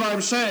doubt what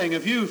I'm saying,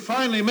 if you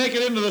finally make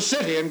it into the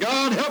city and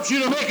God helps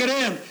you to make it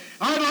in,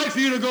 I'd like for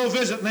you to go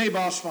visit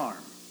Naboth's farm.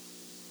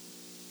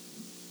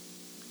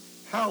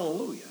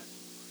 Hallelujah.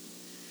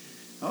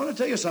 I want to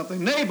tell you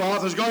something.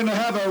 Naboth is going to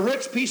have a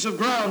rich piece of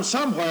ground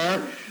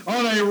somewhere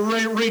on a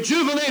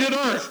rejuvenated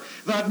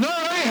earth that no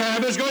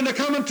Ahab is going to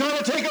come and try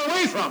to take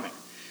away from him.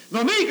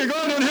 The meek are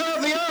going to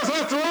inherit the earth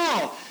after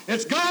all.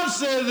 It's God's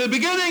the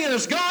beginning, and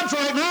it's God's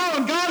right now,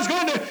 and God's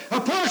going to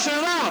apportion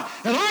it out.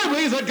 And I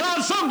believe that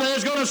God someday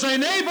is going to say,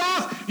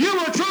 Naboth, you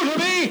were true to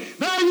me.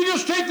 Now you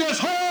just take this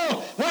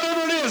whole,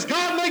 whatever it is.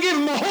 God may give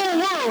him the whole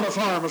world a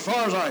farm, as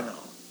far as I know.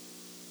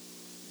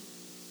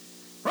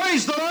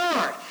 Praise the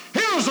Lord.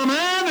 Here was a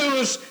man who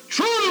was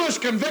true to his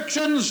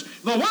convictions.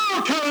 The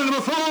world counted him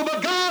a fool,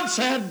 but God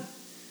said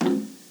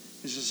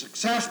he's a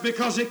success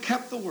because he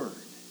kept the Word.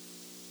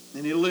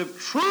 And he lived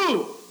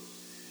true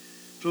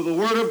to the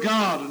Word of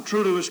God and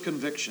true to his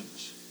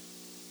convictions.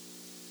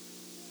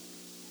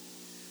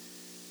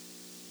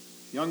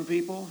 Young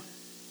people,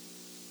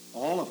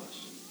 all of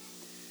us,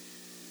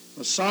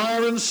 the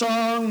siren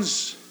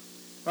songs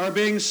are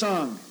being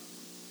sung.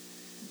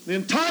 The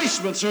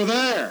enticements are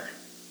there.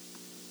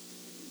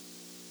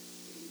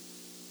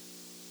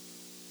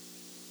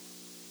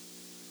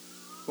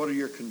 What are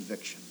your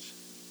convictions?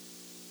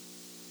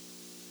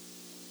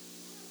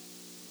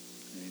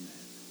 Amen.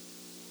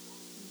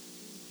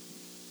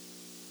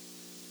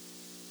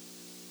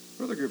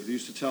 Brother Griffith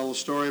used to tell a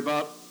story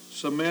about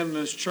some men in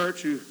his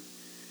church who,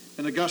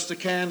 in Augusta,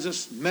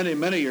 Kansas, many,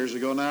 many years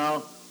ago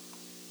now.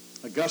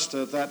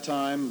 Augusta at that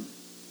time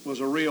was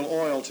a real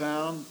oil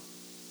town.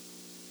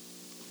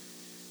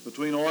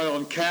 Between oil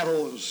and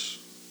cattle,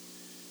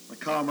 the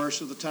commerce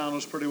of the town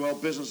was pretty well,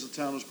 business of the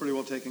town was pretty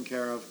well taken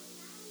care of.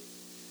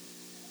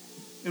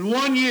 In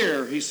 1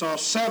 year, he saw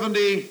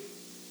 70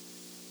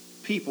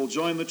 people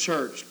join the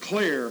church,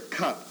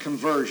 clear-cut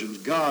conversions.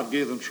 God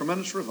gave them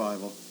tremendous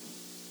revival.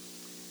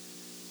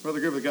 Brother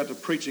Griffith got to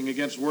preaching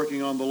against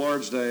working on the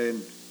Lord's Day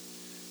and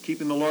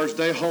keeping the Lord's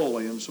Day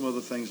holy and some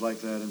other things like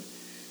that. And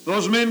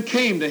those men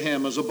came to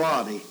him as a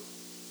body.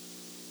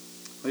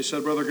 They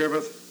said, Brother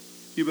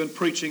Griffith, you've been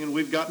preaching and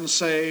we've gotten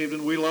saved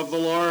and we love the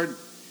Lord. And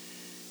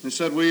they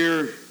said,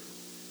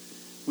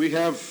 we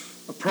have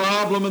a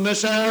problem in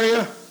this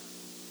area.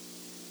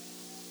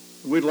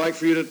 We'd like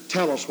for you to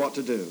tell us what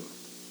to do.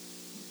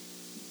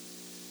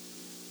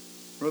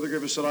 Brother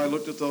Griffith said, I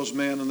looked at those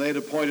men, and they'd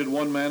appointed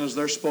one man as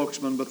their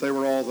spokesman, but they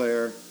were all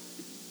there.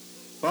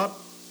 About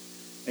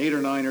 8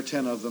 or 9 or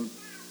 10 of them.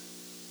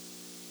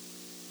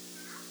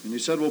 And he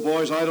said, well,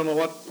 boys, I don't know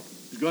what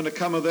is going to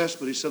come of this,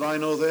 but he said, I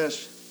know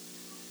this,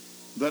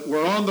 that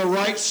we're on the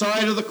right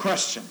side of the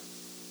question.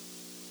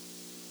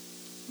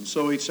 And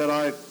so he said,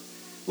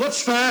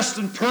 let's fast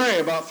and pray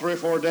about 3 or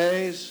 4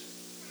 days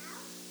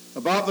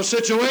about the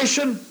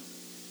situation,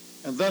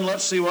 and then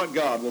let's see what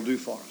God will do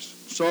for us.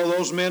 So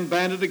those men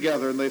banded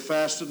together and they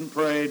fasted and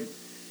prayed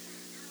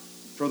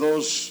for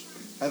those,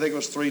 I think it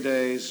was 3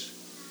 days.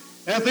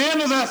 At the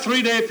end of that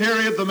 3-day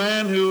period,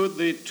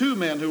 the 2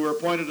 men who were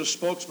appointed as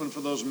spokesmen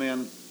for those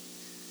men,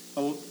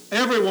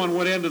 everyone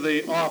went into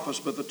the office,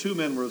 but the 2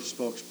 men were the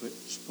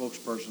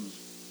spokespersons.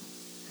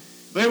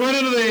 They went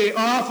into the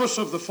office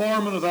of the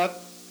foreman of that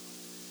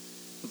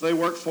they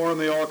worked for in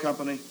the oil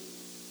company.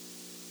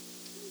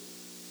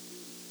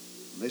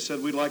 They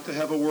said, we'd like to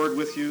have a word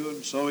with you.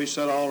 And so he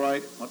said, all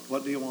right,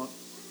 what do you want?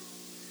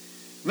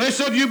 And they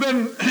said, you've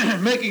been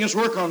making us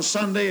work on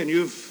Sunday, and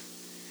you've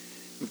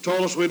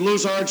told us we'd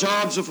lose our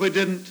jobs if we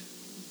didn't.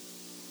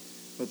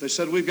 But they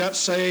said, we've got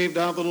saved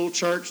down at the little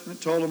church, and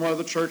they told them where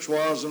the church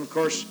was. And, of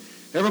course,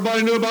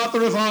 everybody knew about the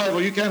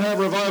revival. You can't have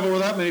revival where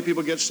that many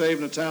people get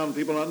saved in a town and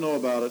people not know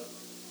about it.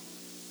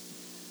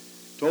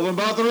 Told them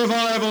about the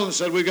revival and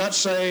said, we got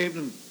saved,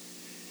 and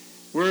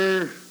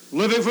we're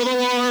living for the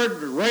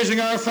Lord, raising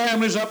our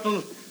families up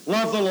to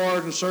love the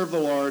Lord and serve the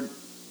Lord.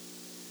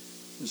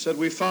 And said,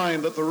 we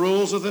find that the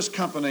rules of this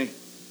company,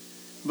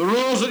 the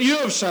rules that you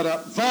have set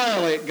up,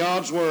 violate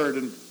God's word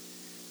and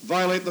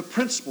violate the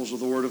principles of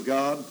the word of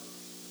God. And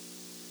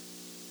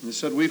he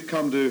said, we've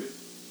come to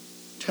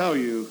tell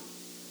you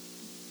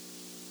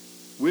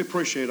we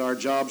appreciate our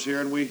jobs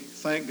here and we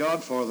thank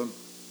God for them,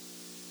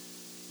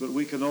 but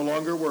we can no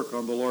longer work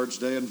on the Lord's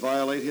day and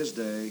violate his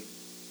day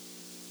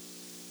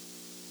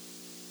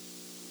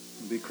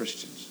and be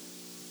Christians.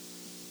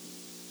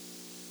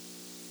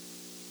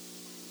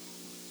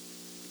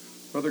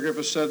 Brother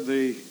Griffith said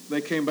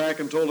they came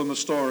back and told him the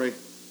story.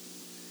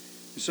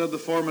 He said the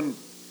foreman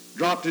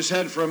dropped his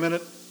head for a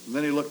minute, and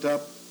then he looked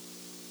up,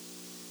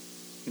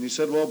 and he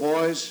said, well,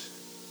 boys,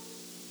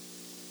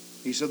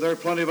 he said, there are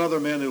plenty of other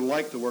men who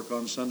like to work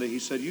on Sunday. He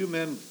said, you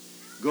men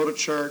go to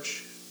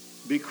church,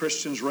 be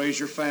Christians, raise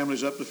your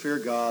families up to fear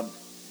God,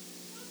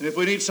 and if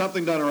we need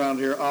something done around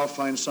here, I'll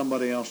find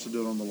somebody else to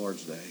do it on the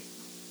Lord's day.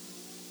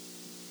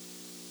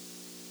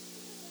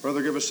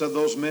 Brother Griffith said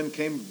those men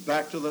came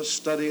back to the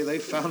study. They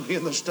found me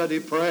in the study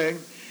praying.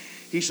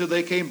 He said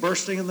they came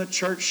bursting in the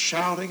church,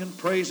 shouting and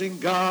praising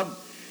God.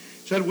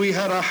 Said we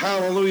had a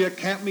hallelujah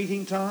camp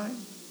meeting time.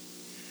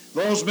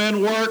 Those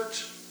men worked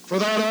for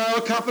that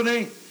oil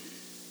company,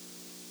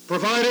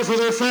 provided for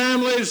their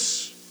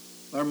families.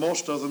 They're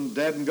most of them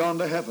dead and gone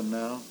to heaven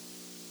now.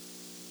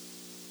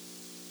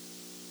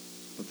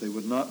 But they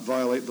would not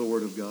violate the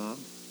word of God.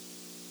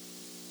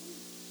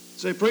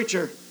 Say,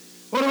 preacher,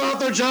 what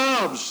about their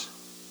jobs?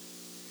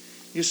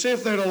 You see,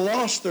 if they'd have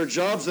lost their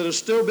jobs, they'd have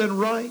still been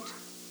right.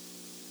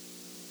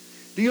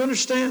 Do you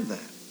understand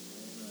that?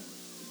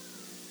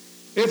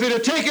 If it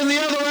had taken the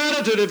other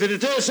attitude, if it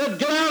had said,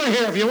 get out of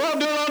here, if you won't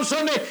do it on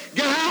Sunday,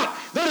 get out,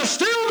 they'd have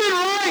still been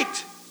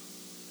right.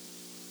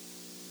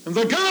 And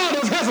the God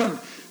of heaven,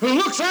 who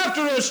looks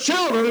after his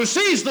children, who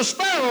sees the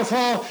sparrow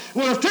fall,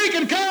 would have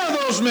taken care of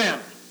those men.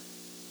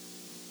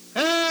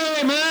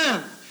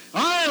 Amen.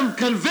 I am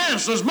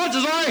convinced, as much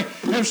as I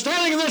am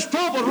standing in this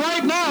pulpit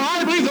right now,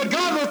 I believe that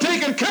God will have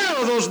taken care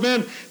of those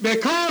men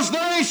because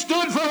they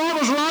stood for what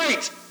was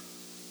right.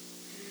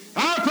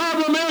 Our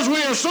problem is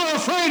we are so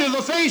afraid of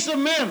the face of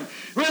men.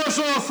 We are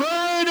so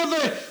afraid of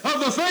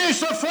the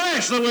face of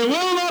flesh that we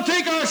will not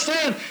take our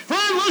stand.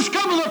 Friend, let's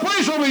come to the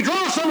place where we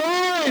draw some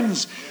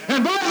lines.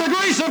 And by the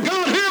grace of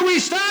God, here we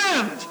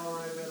stand.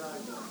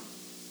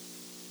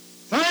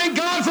 Thank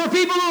God for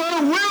people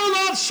who will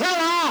not sell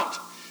out,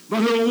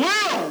 but who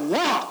will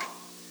walk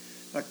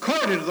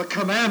according to the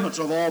commandments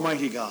of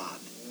Almighty God.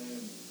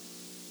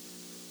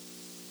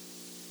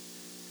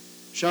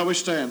 Shall we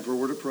stand for a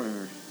word of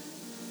prayer?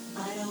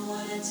 I don't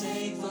want to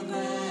take for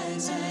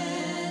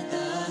granted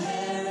the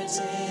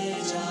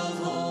heritage of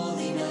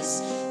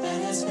holiness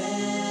that has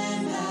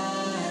been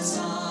passed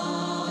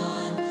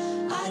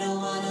on. I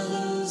don't want to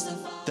lose the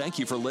Thank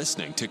you for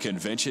listening to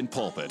Convention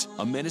Pulpit,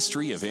 a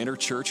ministry of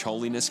Interchurch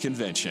Holiness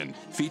Convention,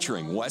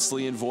 featuring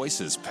Wesleyan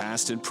voices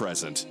past and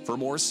present. For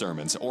more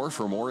sermons or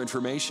for more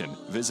information,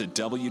 visit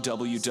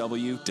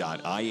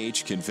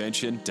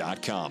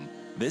www.ihconvention.com.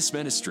 This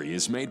ministry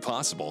is made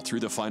possible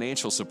through the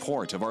financial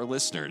support of our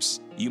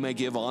listeners. You may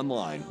give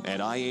online at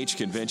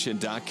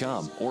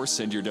ihconvention.com or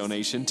send your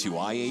donation to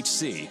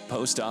IHC,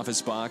 Post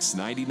Office Box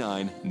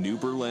 99, New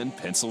Berlin,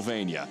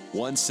 Pennsylvania,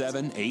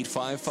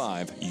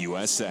 17855,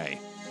 USA.